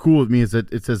 that's what's cool with me is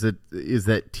that it says it is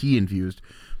that tea infused.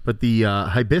 But the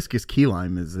hibiscus key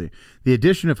lime is the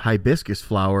addition of hibiscus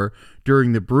flower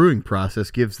during the brewing process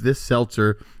gives this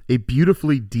seltzer a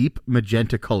beautifully deep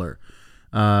magenta color,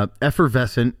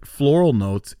 effervescent floral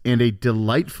notes, and a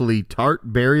delightfully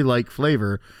tart berry-like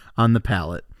flavor on the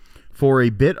palate. For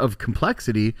a bit of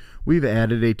complexity, we've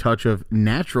added a touch of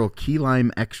natural key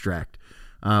lime extract,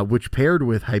 which paired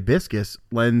with hibiscus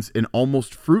lends an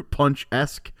almost fruit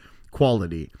punch-esque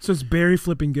quality. So it's berry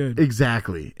flipping good.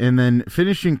 Exactly. And then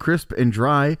finishing crisp and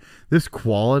dry, this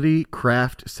quality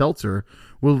craft seltzer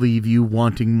will leave you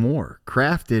wanting more.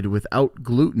 Crafted without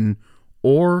gluten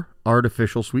or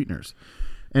artificial sweeteners.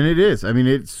 And it is. I mean,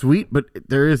 it's sweet, but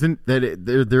there isn't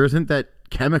that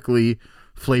chemically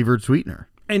flavored sweetener.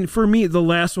 And for me, the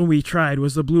last one we tried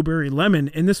was the blueberry lemon,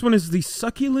 and this one is the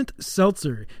succulent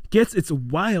seltzer. Gets its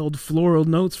wild floral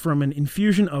notes from an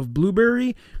infusion of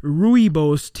blueberry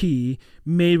rooibos tea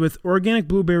made with organic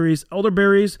blueberries,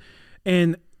 elderberries,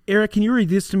 and Eric, can you read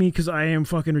this to me because I am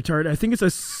fucking retarded? I think it's a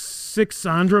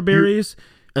Sixandra berries.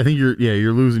 I think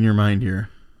you're losing your mind here.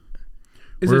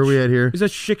 Where are we at here? Is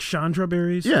that Sixandra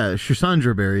berries? Yeah,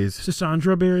 Shisandra berries.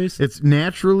 Sisandra berries. It's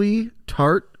naturally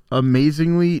tart,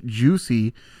 amazingly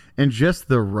juicy, and just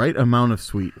the right amount of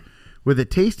sweet, with a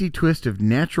tasty twist of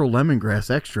natural lemongrass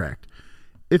extract.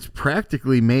 It's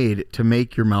practically made to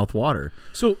make your mouth water.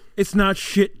 So it's not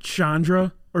shit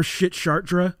Chandra or shit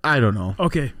Chartra? I don't know.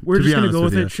 Okay, we're just going to go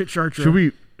with it, shit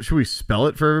Chartra. Should we spell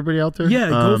it for everybody out there? Yeah,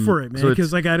 go for it, man,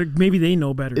 because so maybe they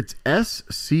know better. It's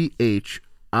Schistandra.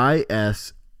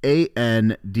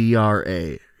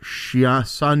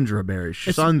 Shisandra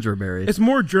berry. It's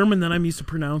more German than I'm used to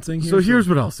pronouncing here. So here's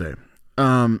what I'll say.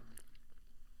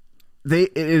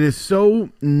 it is so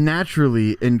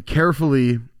naturally and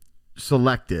carefully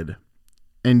selected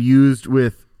and used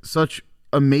with such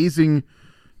amazing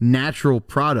natural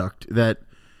product that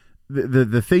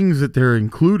the things that they're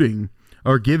including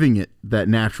are giving it that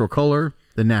natural color,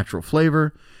 the natural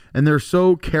flavor, and they're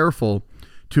so careful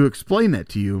to explain that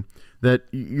to you that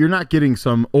you're not getting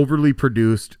some overly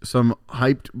produced, some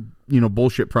hyped,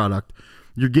 bullshit product.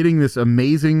 You're getting this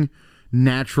amazing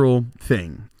natural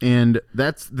thing. And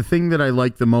that's the thing that I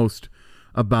like the most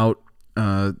about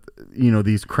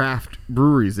these craft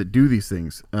breweries that do these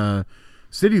things.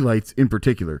 City Lights in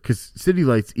particular, because City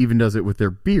Lights even does it with their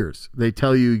beers. They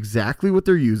tell you exactly what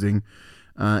they're using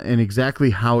and exactly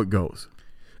how it goes.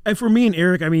 And for me and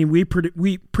Eric, I mean, we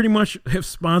pretty much have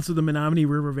sponsored the Menominee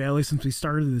River Valley since we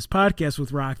started this podcast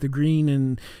with Rock the Green,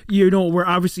 and we're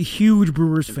obviously huge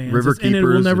Brewers fans, River and it will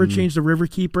Keepers never and change. The River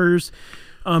Keepers,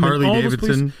 Harley and all Davidson.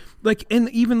 those places, like, and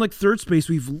even like Third Space,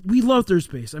 we love Third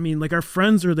Space. I mean, like, our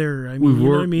friends are there. I mean, you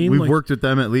know what I mean? We've Like, worked with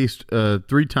them at least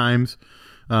 3 times,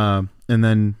 and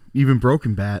then even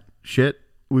Broken Bat.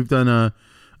 We've done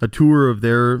a tour of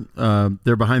their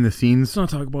behind the scenes.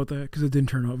 let's not talk about that because it didn't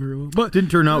turn out very well. But It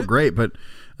didn't turn out great, but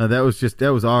that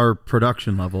was our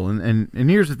production level. And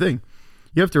here's the thing,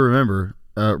 you have to remember,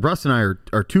 Russ and I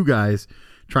are 2 guys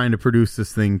trying to produce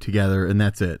this thing together, and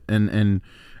that's it. And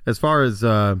as far as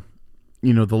the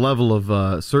level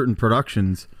of certain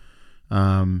productions,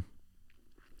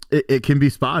 it can be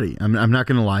spotty. I'm not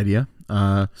going to lie to you.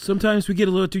 sometimes we get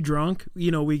a little too drunk.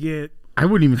 We get. I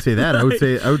wouldn't even say that. I would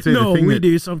say No, the thing we that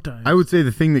do sometimes. I would say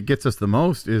the thing that gets us the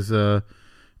most is the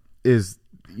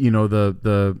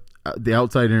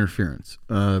outside interference.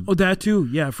 that too.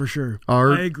 Yeah, for sure.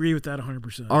 I agree with that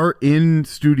 100%. Our in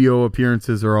studio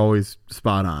appearances are always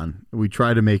spot on. We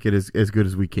try to make it as good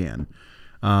as we can.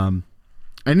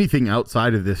 Anything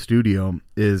outside of this studio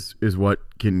is what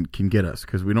can get us,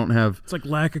 because we don't have. It's like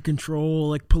lack of control,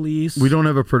 like police. We don't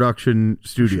have a production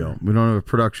studio. Sure. We don't have a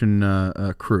production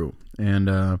crew.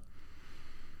 And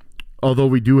although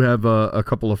we do have a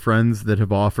couple of friends that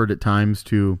have offered at times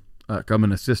to come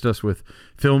and assist us with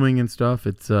filming and stuff,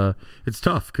 it's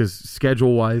tough because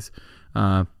schedule wise,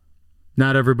 not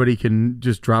everybody can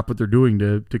just drop what they're doing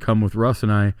to come with Russ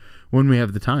and I when we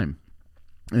have the time.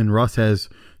 And Russ has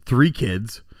 3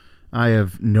 kids. I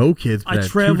have no kids, but I have 2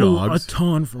 travel dogs. a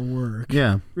ton for work.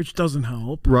 Yeah. Which doesn't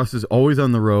help. Russ is always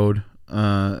on the road.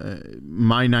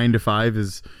 My 9 to 5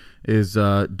 is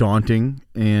daunting,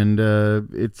 and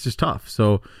it's just tough.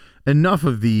 So enough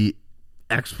of the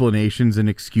explanations and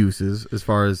excuses as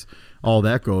far as all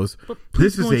that goes.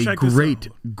 Please This go and is a check this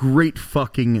great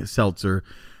fucking seltzer.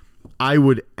 I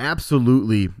would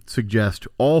absolutely suggest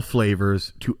all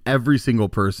flavors to every single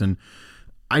person.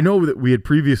 I know that we had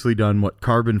previously done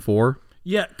Carbon 4.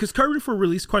 Yeah, because Carbon 4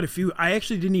 released quite a few. I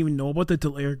actually didn't even know about that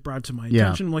till Eric brought it to my Yeah.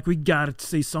 attention. I'm like, we got to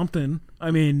say something.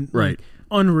 I mean, Right. like,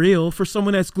 unreal for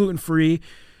someone that's gluten-free.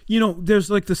 There's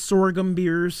like the sorghum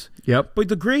beers. Yep. But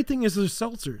the great thing is there's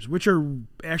seltzers, which are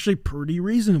actually pretty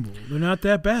reasonable. They're not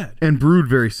that bad. And brewed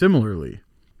very similarly.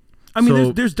 I mean,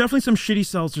 So- there's definitely some shitty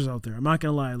seltzers out there. I'm not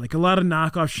going to lie. Like, a lot of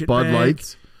knockoff shit. Bud bag.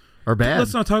 Lights are bad.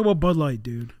 Let's not talk about Bud Light,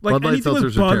 dude. Like, Bud Light anything with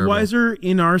seltzers are terrible. Budweiser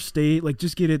in our state, like,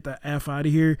 just get it the F out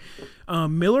of here.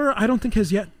 Miller, I don't think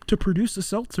has yet to produce a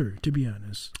seltzer, to be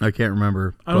honest. I can't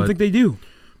remember. I don't think they do.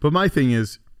 But my thing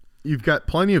is, you've got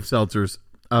plenty of seltzers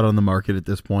out on the market at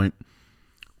this point.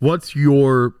 What's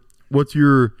your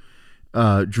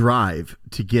drive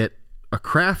to get a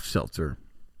craft seltzer?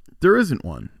 There isn't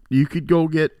one. You could go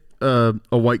get a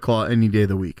White Claw any day of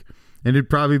the week, and it'd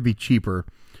probably be cheaper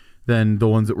than the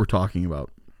ones that we're talking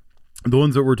about. The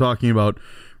ones that we're talking about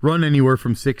run anywhere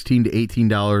from $16 to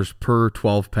 $18 per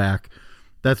 12-pack.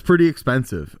 That's pretty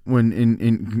expensive when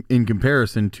in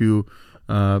comparison to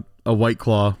a White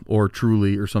Claw or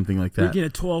Truly or something like You're that. getting a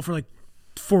 12 for like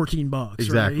 $14.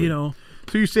 Exactly. Right?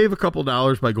 So you save a couple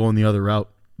dollars by going the other route.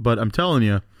 But I'm telling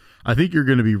you, I think you're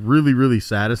going to be really, really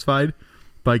satisfied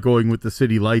by going with the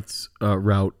City Lights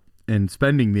route and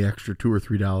spending the extra $2 or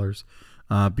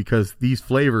 $3 because these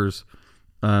flavors,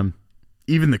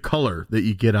 even the color that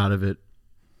you get out of it,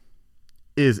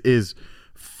 is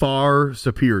far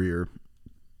superior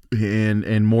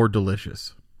and more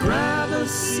delicious. Grab a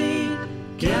seat,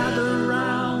 gather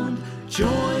round,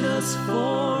 join us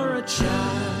for a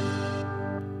chat.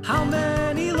 How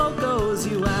many locos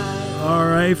you have? All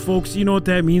right, folks, you know what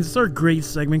that means. It's our great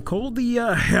segment called the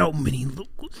How Many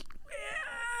Locals.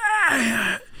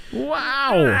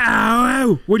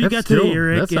 Wow. What do you got today,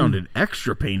 Eric? That sounded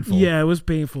extra painful. Yeah, it was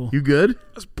painful. You good?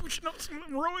 I was pushing out some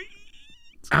Roy.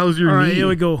 How's your All knee? right, here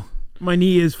we go. My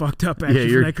knee is fucked up actually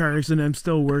you're- from that car accident. I'm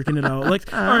still working it out.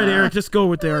 Like, all right, Eric, just go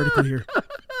with the article here.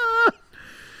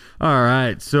 All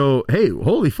right. So, hey,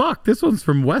 holy fuck. This one's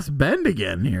from West Bend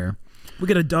again here. We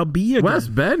got a dub B again.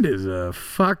 West Bend is a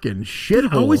fucking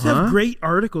shithole, They always huh? have great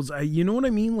articles. You know what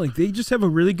I mean? Like, they just have a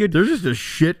really good... They're just a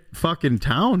shit fucking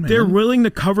town, man. They're willing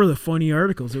to cover the funny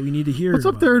articles that we need to hear. What's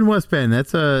up about. there in West Bend?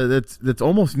 That's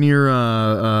almost near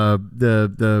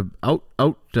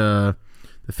the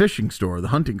fishing store, the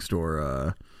hunting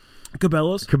store,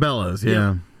 Cabela's? Cabela's.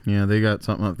 Yeah, they got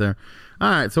something up there. All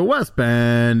right, so West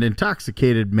Bend,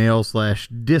 intoxicated male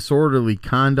 / disorderly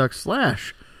conduct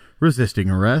 / resisting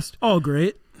arrest. All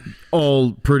great.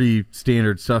 All pretty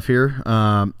standard stuff here.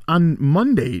 On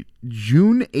Monday,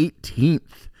 June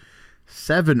 18th,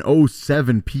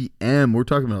 7:07 p.m. We're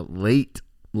talking about late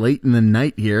in the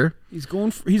night here. He's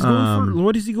going for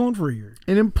what is he going for here?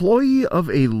 An employee of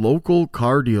a local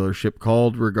car dealership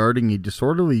called regarding a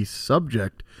disorderly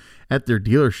subject at their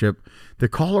dealership. The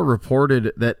caller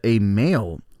reported that a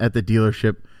male at the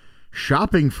dealership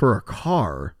shopping for a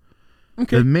car.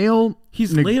 Okay. The male...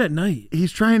 He's late at night.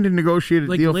 He's trying to negotiate a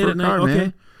Like deal late for a at night, car,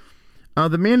 man. okay.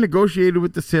 The man negotiated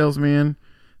with the salesman,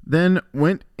 then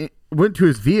went to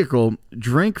his vehicle,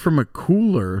 drank from a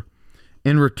cooler,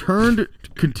 and returned to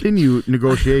continue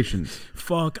negotiations.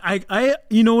 Fuck. I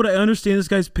you know what, I understand this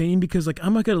guy's pain because, like,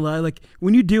 I'm not gonna lie, like,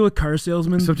 when you deal with car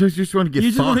salesmen, Sometimes you just want to get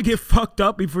you just want to fucked. get fucked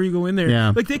up before you go in there.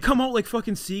 Yeah. Like, they come out like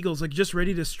fucking seagulls, like, just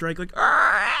ready to strike, like,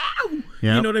 "Ow!"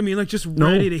 Yeah. You know what I mean? Like, just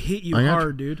ready to hit you I got you.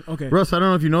 hard, dude. Okay. Russ, I don't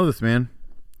know if you know this, man.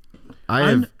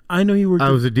 I know you were. I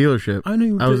was a dealership. I know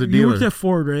you were. I was a You dealer. worked at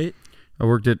Ford, right? I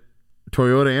worked at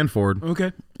Toyota and Ford.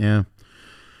 Okay. Yeah.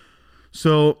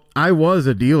 So I was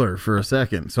a dealer for a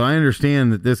second. So I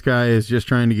understand that this guy is just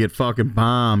trying to get fucking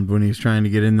bombed when he's trying to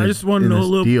get in this, I just want to know a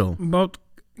little deal. about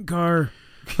car.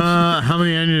 How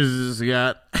many engines does this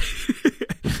got?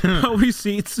 How many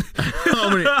seats?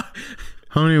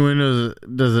 How many windows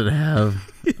does it have?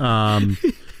 How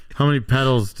many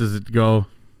pedals does it go?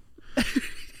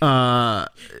 How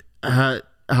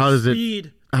does it?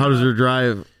 Speed. How does her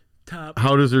drive? Top.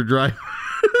 How does her drive?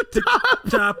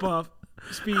 Top off.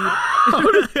 Speed.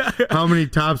 How many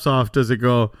tops off does it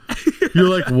go? You're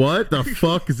like, what the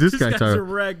fuck is this, This guy guy's talking? a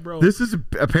wreck, bro. This is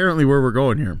apparently where we're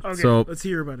going here. Okay, So let's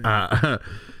hear about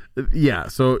it. yeah,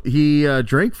 so he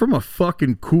drank from a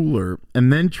fucking cooler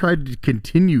and then tried to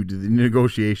continue to the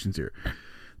negotiations here.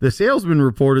 The salesman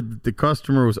reported that the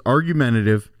customer was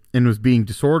argumentative and was being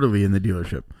disorderly in the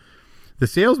dealership. The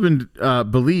salesman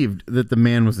believed that the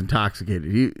man was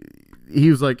intoxicated. He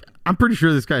was like, I'm pretty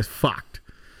sure this guy's fucked.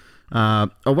 A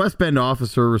West Bend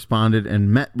officer responded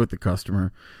and met with the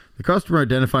customer. The customer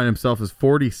identified himself as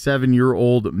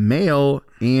 47-year-old male,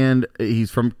 and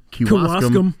he's from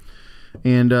Kewaskum.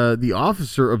 And the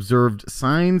officer observed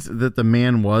signs that the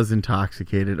man was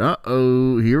intoxicated.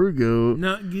 Uh-oh, here we go.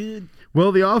 Not good.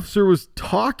 Well, the officer was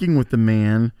talking with the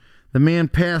man. The man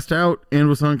passed out and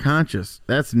was unconscious.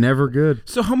 That's never good.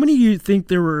 So how many of you think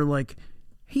there were like,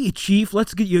 hey, chief,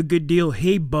 let's get you a good deal.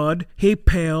 Hey, bud. Hey,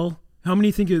 pal. How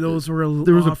many think of those were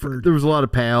offered? There was a lot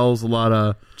of pals, a lot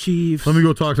of, Chiefs. let me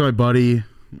go talk to my buddy.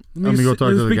 Let me go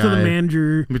talk to the speak guy. to the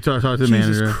manager. Let me talk to the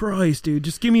Jesus manager. Christ, dude.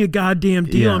 Just give me a goddamn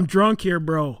deal. Yeah. I'm drunk here,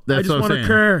 bro. That's I just what I'm want saying. a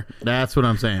car. That's what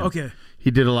I'm saying. Okay.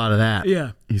 He did a lot of that.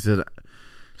 Yeah. He said,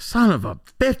 son of a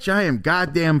bitch, I am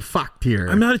goddamn fucked here.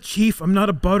 I'm not a chief. I'm not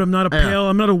a bud. I'm not a pal.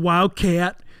 I'm not a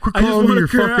wildcat. Quit I just calling me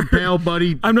want your a car. fucking pal,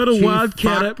 buddy. I'm not a Chief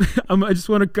wildcat. fuck. I just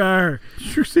want a car.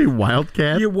 Did you say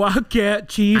wildcat? You wildcat,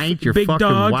 chief. I ain't your big fucking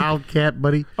dog. wildcat,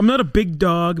 buddy. I'm not a big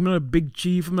dog. I'm not a big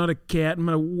chief. I'm not a cat. I'm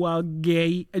not a wild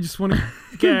gay. I just want a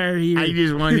car here. I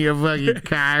just want your fucking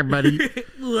car, buddy.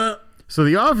 So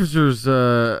the officers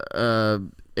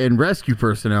and rescue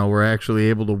personnel were actually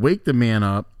able to wake the man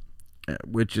up,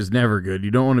 which is never good.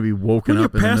 You don't want to be woken When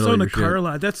up you're in the passed middle out in of a your car shit.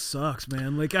 lot, that sucks,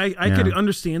 man. Like I could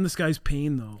understand this guy's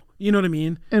pain though. You know what I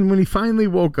mean? And when he finally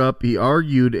woke up, he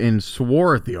argued and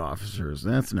swore at the officers.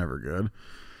 That's never good.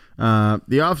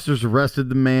 The officers arrested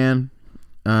the man.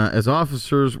 As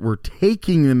officers were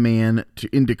taking the man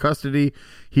into custody,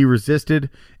 he resisted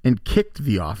and kicked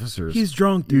the officers. He's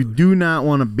drunk, You dude. do not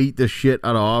want to beat the shit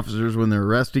out of officers when they're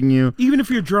arresting you. Even if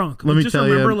you're drunk, Let me just tell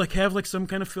remember, you- like, have like some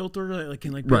kind of filter, like,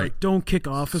 and like, be Right. like, don't kick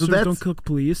officers, that's- don't kick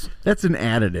police. That's an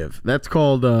additive. That's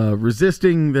called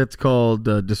resisting. That's called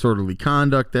disorderly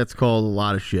conduct. That's called a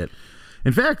lot of shit.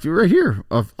 In fact, right here,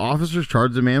 officers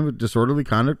charged the man with disorderly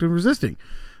conduct and resisting.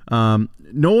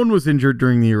 No one was injured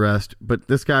during the arrest, but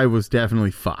this guy was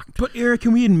definitely fucked. But Eric,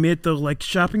 can we admit though, like,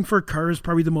 shopping for a car is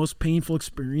probably the most painful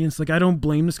experience. Like, I don't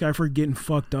blame this guy for getting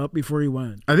fucked up before he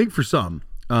went. I think for some,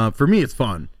 for me, it's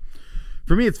fun.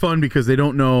 For me, it's fun because they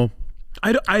don't know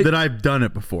that I've done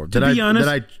it before. be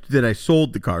honest, that I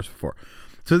sold the cars before.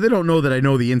 So they don't know that I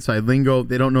know the inside lingo.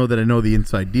 They don't know that I know the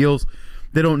inside deals.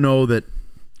 They don't know that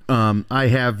I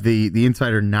have the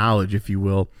insider knowledge, if you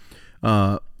will,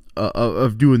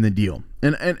 of doing the deal.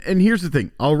 And here's the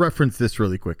thing. I'll reference this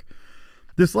really quick.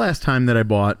 This last time that I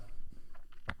bought,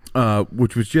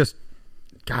 which was just,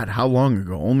 God, how long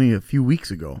ago? Only a few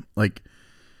weeks ago. Like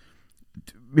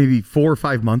maybe 4 or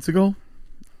 5 months ago,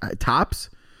 tops.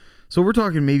 So we're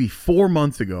talking maybe 4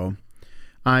 months ago.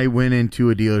 I went into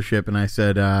a dealership and I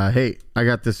said, hey, I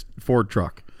got this Ford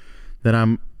truck that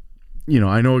I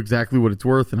know exactly what it's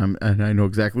worth and I know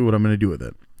exactly what I'm going to do with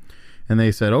it. And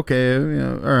they said, okay,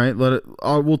 all right,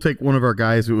 we'll take one of our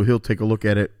guys. He'll take a look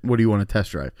at it. What do you want to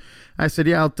test drive? I said,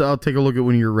 yeah, I'll take a look at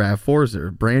one of your RAV4s. They're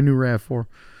a brand new RAV4.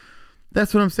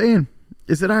 That's what I'm saying,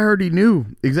 is that I already knew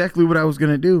exactly what I was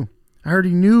going to do. I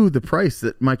already knew the price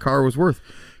that my car was worth,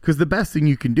 because the best thing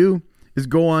you can do is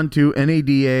go on to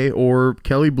NADA or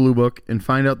Kelley Blue Book and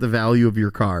find out the value of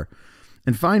your car,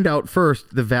 and find out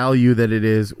first the value that it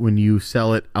is when you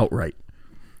sell it outright,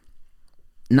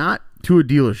 not to a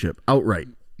dealership, outright.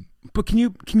 But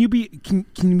can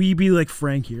we be like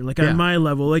frank here? Like on my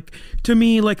level, like to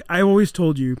me, like I always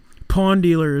told you, pawn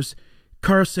dealers,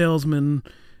 car salesmen,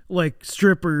 like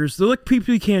strippers, they're like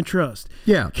people you can't trust.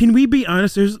 Yeah. Can we be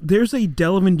honest? There's a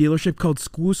Delavan dealership called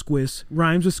School Squiz,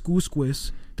 rhymes with School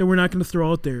Squiz, that we're not going to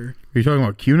throw out there. Are you talking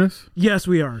about Cunis? Yes,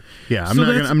 we are. Yeah, I'm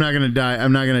not gonna die.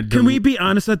 I'm not gonna. Can we be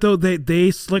honest that though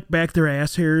they slick back their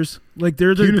ass hairs? Like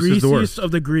they're the greasiest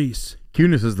of the grease.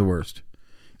 Cunis is the worst.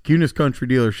 Cunis Country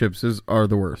dealerships are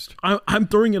the worst. I'm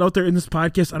throwing it out there in this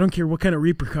podcast. I don't care what kind of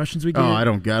repercussions we get. Oh, I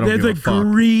don't They're give the a fuck.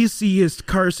 greasiest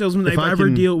car salesman I've ever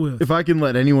dealt with. If I can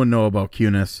let anyone know about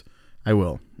Cunis, I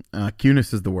will.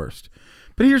 Cunis is the worst.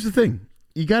 But here's the thing.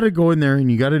 You got to go in there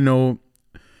and you got to know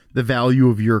the value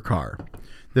of your car.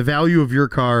 The value of your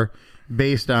car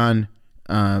based on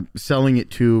selling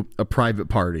it to a private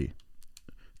party.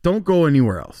 Don't go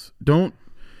anywhere else. Don't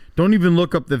even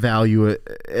look up the value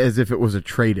as if it was a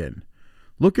trade-in.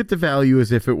 Look at the value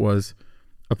as if it was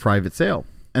a private sale.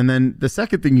 And then the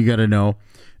second thing you got to know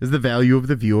is the value of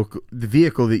the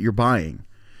vehicle that you're buying.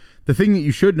 The thing that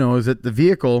you should know is that the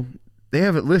vehicle, they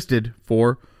have it listed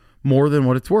for more than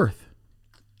what it's worth.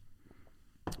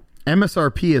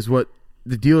 MSRP is what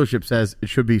the dealership says it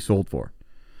should be sold for.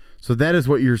 So that is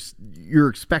what you're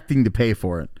expecting to pay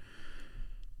for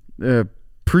it.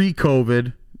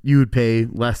 Pre-COVID, you would pay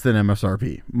less than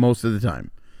MSRP most of the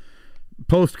time.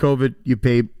 Post-COVID, you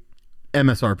pay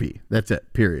MSRP. That's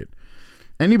it, period.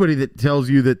 Anybody that tells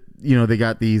you that, they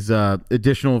got these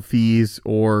additional fees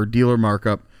or dealer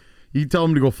markup, you can tell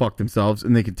them to go fuck themselves,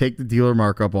 and they can take the dealer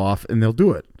markup off, and they'll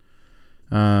do it.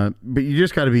 But you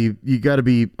just got to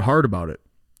be hard about it.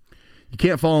 You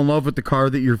can't fall in love with the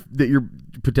car that you're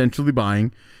potentially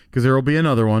buying, because there will be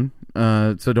another one.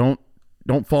 So don't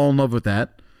fall in love with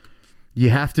that. You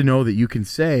have to know that you can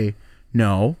say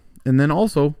no, and then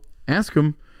also ask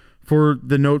them for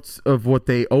the notes of what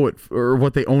they owe it or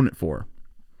what they own it for.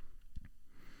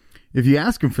 If you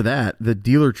ask them for that, the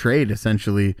dealer trade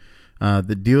essentially,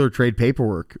 the dealer trade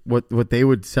paperwork, what they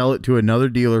would sell it to another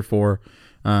dealer for,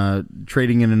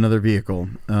 trading in another vehicle.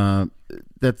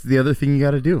 That's the other thing you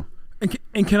got to do.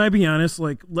 And can I be honest?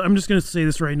 Like, I'm just going to say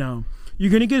this right now. You're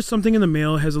going to get something in the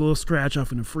mail that has a little scratch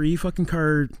off in a free fucking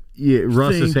card. Yeah,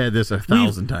 Russ has had this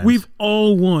 1,000 times. We've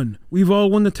all won. We've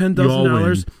all won the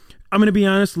 $10,000. I'm going to be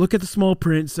honest. Look at the small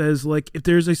print. It says, like, if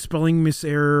there's a spelling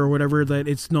miserror or whatever, that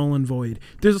it's null and void.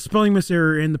 There's a spelling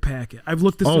miserror in the packet. I've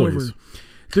looked this over.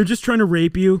 They're just trying to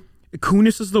rape you.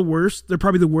 Kunis is the worst. They're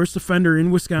probably the worst offender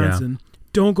in Wisconsin. Yeah.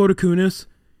 Don't go to Kunis.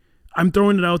 I'm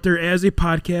throwing it out there as a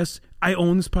podcast. I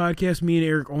own this podcast. Me and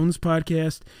Eric own this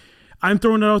podcast. I'm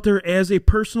throwing it out there as a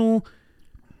personal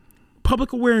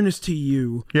public awareness to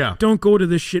you. Yeah. Don't go to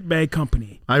this shitbag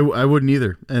company. I wouldn't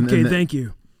either. Thank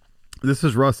you. This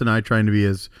is Russ and I trying to be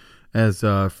as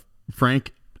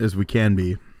frank as we can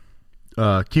be.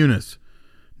 Cunis,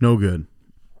 no good.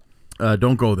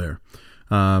 Don't go there.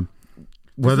 Whether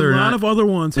There's a lot of other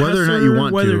ones. Whether or not you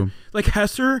want to. Like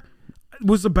Hesser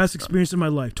was the best experience in my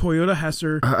life. Toyota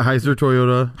Hesser. Heiser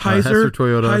Toyota. Hesser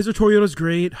Toyota. Heiser Toyota's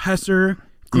great. Hesser,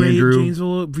 great. Andrew,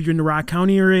 Janesville, if you're in the Rock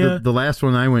County area. The last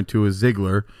one I went to was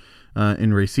Ziegler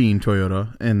in Racine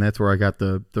Toyota, and that's where I got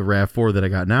the RAV4 that I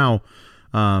got now.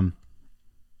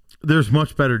 There's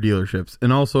much better dealerships.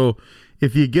 And also,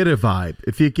 if you get a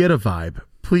vibe,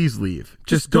 please leave.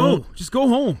 Just go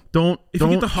home. If you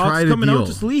get the Hawks coming out,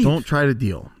 just leave. Don't try to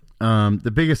deal.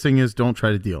 The biggest thing is don't try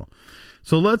to deal.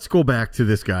 So let's go back to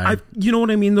this guy. You know what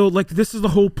I mean, though? Like, this is the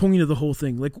whole point of the whole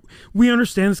thing. Like, we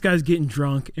understand this guy's getting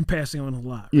drunk and passing on a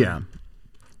lot. Right? Yeah.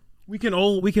 We can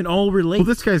all relate. Well,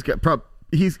 this guy's got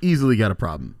he's easily got a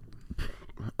problem.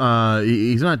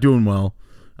 He's not doing well.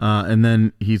 And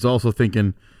then he's also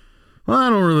thinking, well, I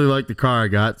don't really like the car I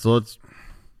got, so let's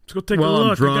go take a look.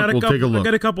 I'm drunk, we'll take a look. I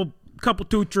got a couple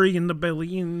 2-3 in the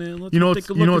belly, and let's you know take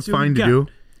a look. What's fine to do?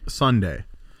 A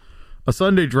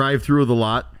Sunday drive through of the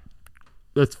lot.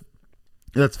 That's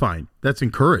fine. That's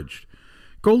encouraged.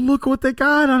 Go look what they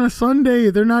got on a Sunday.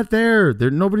 They're not there.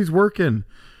 Nobody's working.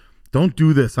 Don't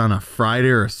do this on a Friday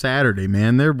or a Saturday,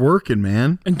 man. They're working,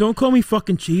 man. And don't call me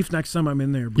fucking Chief next time I'm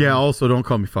in there, bro. Yeah, also don't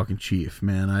call me fucking Chief,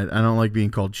 man. I don't like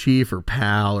being called Chief or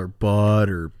Pal or Bud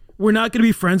or... We're not going to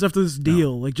be friends after this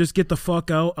deal. No. Like, just get the fuck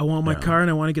out. I want my car and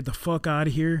I want to get the fuck out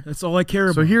of here. That's all I care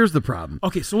about. So here's the problem.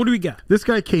 Okay, so what do we got? This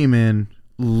guy came in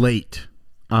late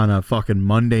on a fucking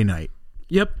Monday night.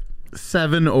 Yep.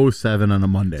 7:07 on a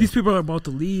Monday. These people are about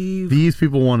to leave. These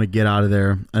people want to get out of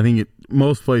there. I think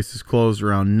most places close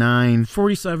around 9.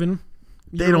 47.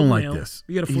 They don't like this.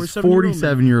 We got a 47. He's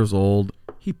 47 years old.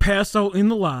 He passed out in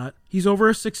the lot. He's over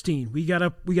a 16. We gotta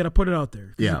put it out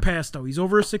there. Yeah. He passed out. He's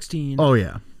over a 16. Oh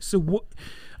yeah. So what?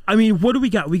 I mean, what do we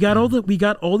got? We got all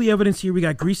the evidence here. We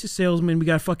got greasy salesman. We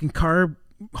got fucking car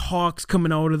hawks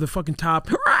coming out of the fucking top.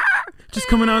 Just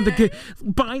coming on to get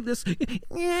buy this.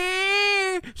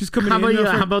 Just coming in.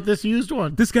 How about this used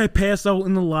one? This guy passed out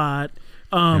in the lot.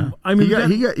 Yeah. I mean,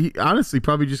 he honestly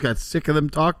probably just got sick of them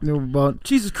talking to him about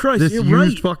Jesus Christ, this you're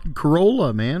used right. fucking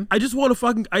Corolla, man. I just want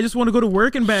to go to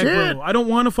work and back, Shit. bro. I don't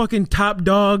want a fucking top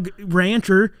dog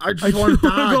rancher. I just want to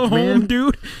go man. home,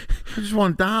 dude. I just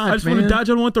want to Dodge. I just want to Dodge.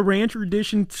 I don't want the Rancher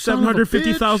Edition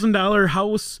 $750,000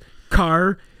 house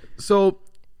car. So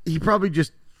he probably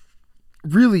just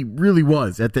really, really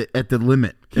was at the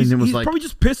limit, and it was he's like probably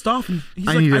just pissed off. And he's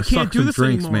I like, need to I can't suck do some this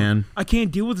drinks, anymore, man. I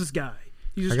can't deal with this guy.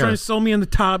 He's just I trying gotta- to sell me on the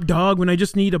top dog when I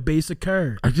just need a basic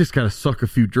car. I just gotta suck a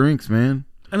few drinks, man.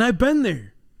 And I've been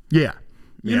there. Yeah.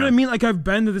 You know what I mean? Like, I've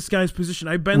been to this guy's position.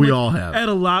 I've been We all have. at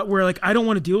a lot where, like, I don't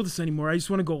want to deal with this anymore. I just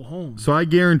want to go home. So I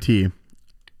guarantee,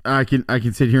 I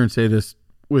can sit here and say this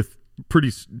with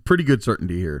pretty good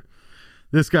certainty here.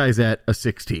 This guy's at a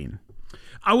 16.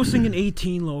 I was thinking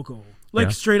 18 loco. Like,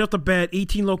 Yeah. straight off the bat,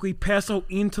 18 loco. He passed out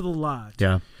into the lot.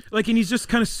 Yeah. Like, and he's just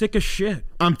kind of sick as shit.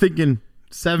 I'm thinking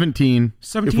 17.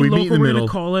 17 if we meet loco, in the we're middle, going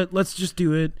to call it. Let's just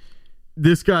do it.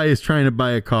 this guy is trying to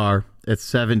buy a car at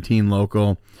 17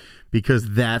 local because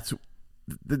that's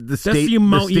the state, the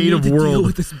amount the state you of need to world deal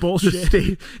with this bullshit.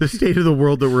 the state of the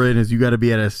world that we're in is you got to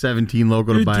be at a 17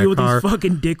 local to You buy deal a with car. these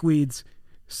fucking dickweeds.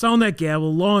 Sound that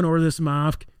gavel. Law and Order this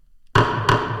mofk.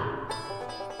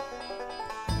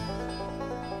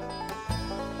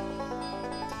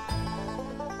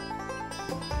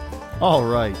 All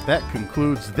right, that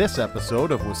concludes this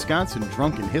episode of Wisconsin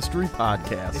Drunken History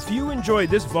Podcast. If you enjoyed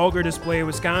this vulgar display of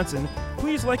Wisconsin,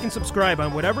 please like and subscribe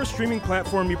on whatever streaming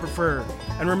platform you prefer.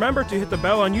 And remember to hit the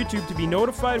bell on YouTube to be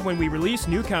notified when we release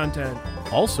new content.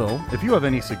 Also, if you have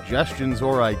any suggestions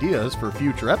or ideas for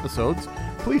future episodes,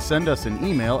 please send us an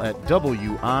email at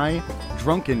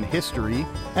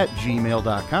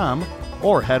widrunkenhistory@gmail.com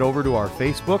or head over to our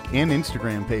Facebook and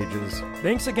Instagram pages.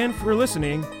 Thanks again for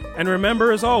listening, and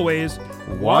remember, as always,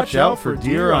 Watch out for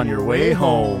deer on your way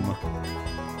home.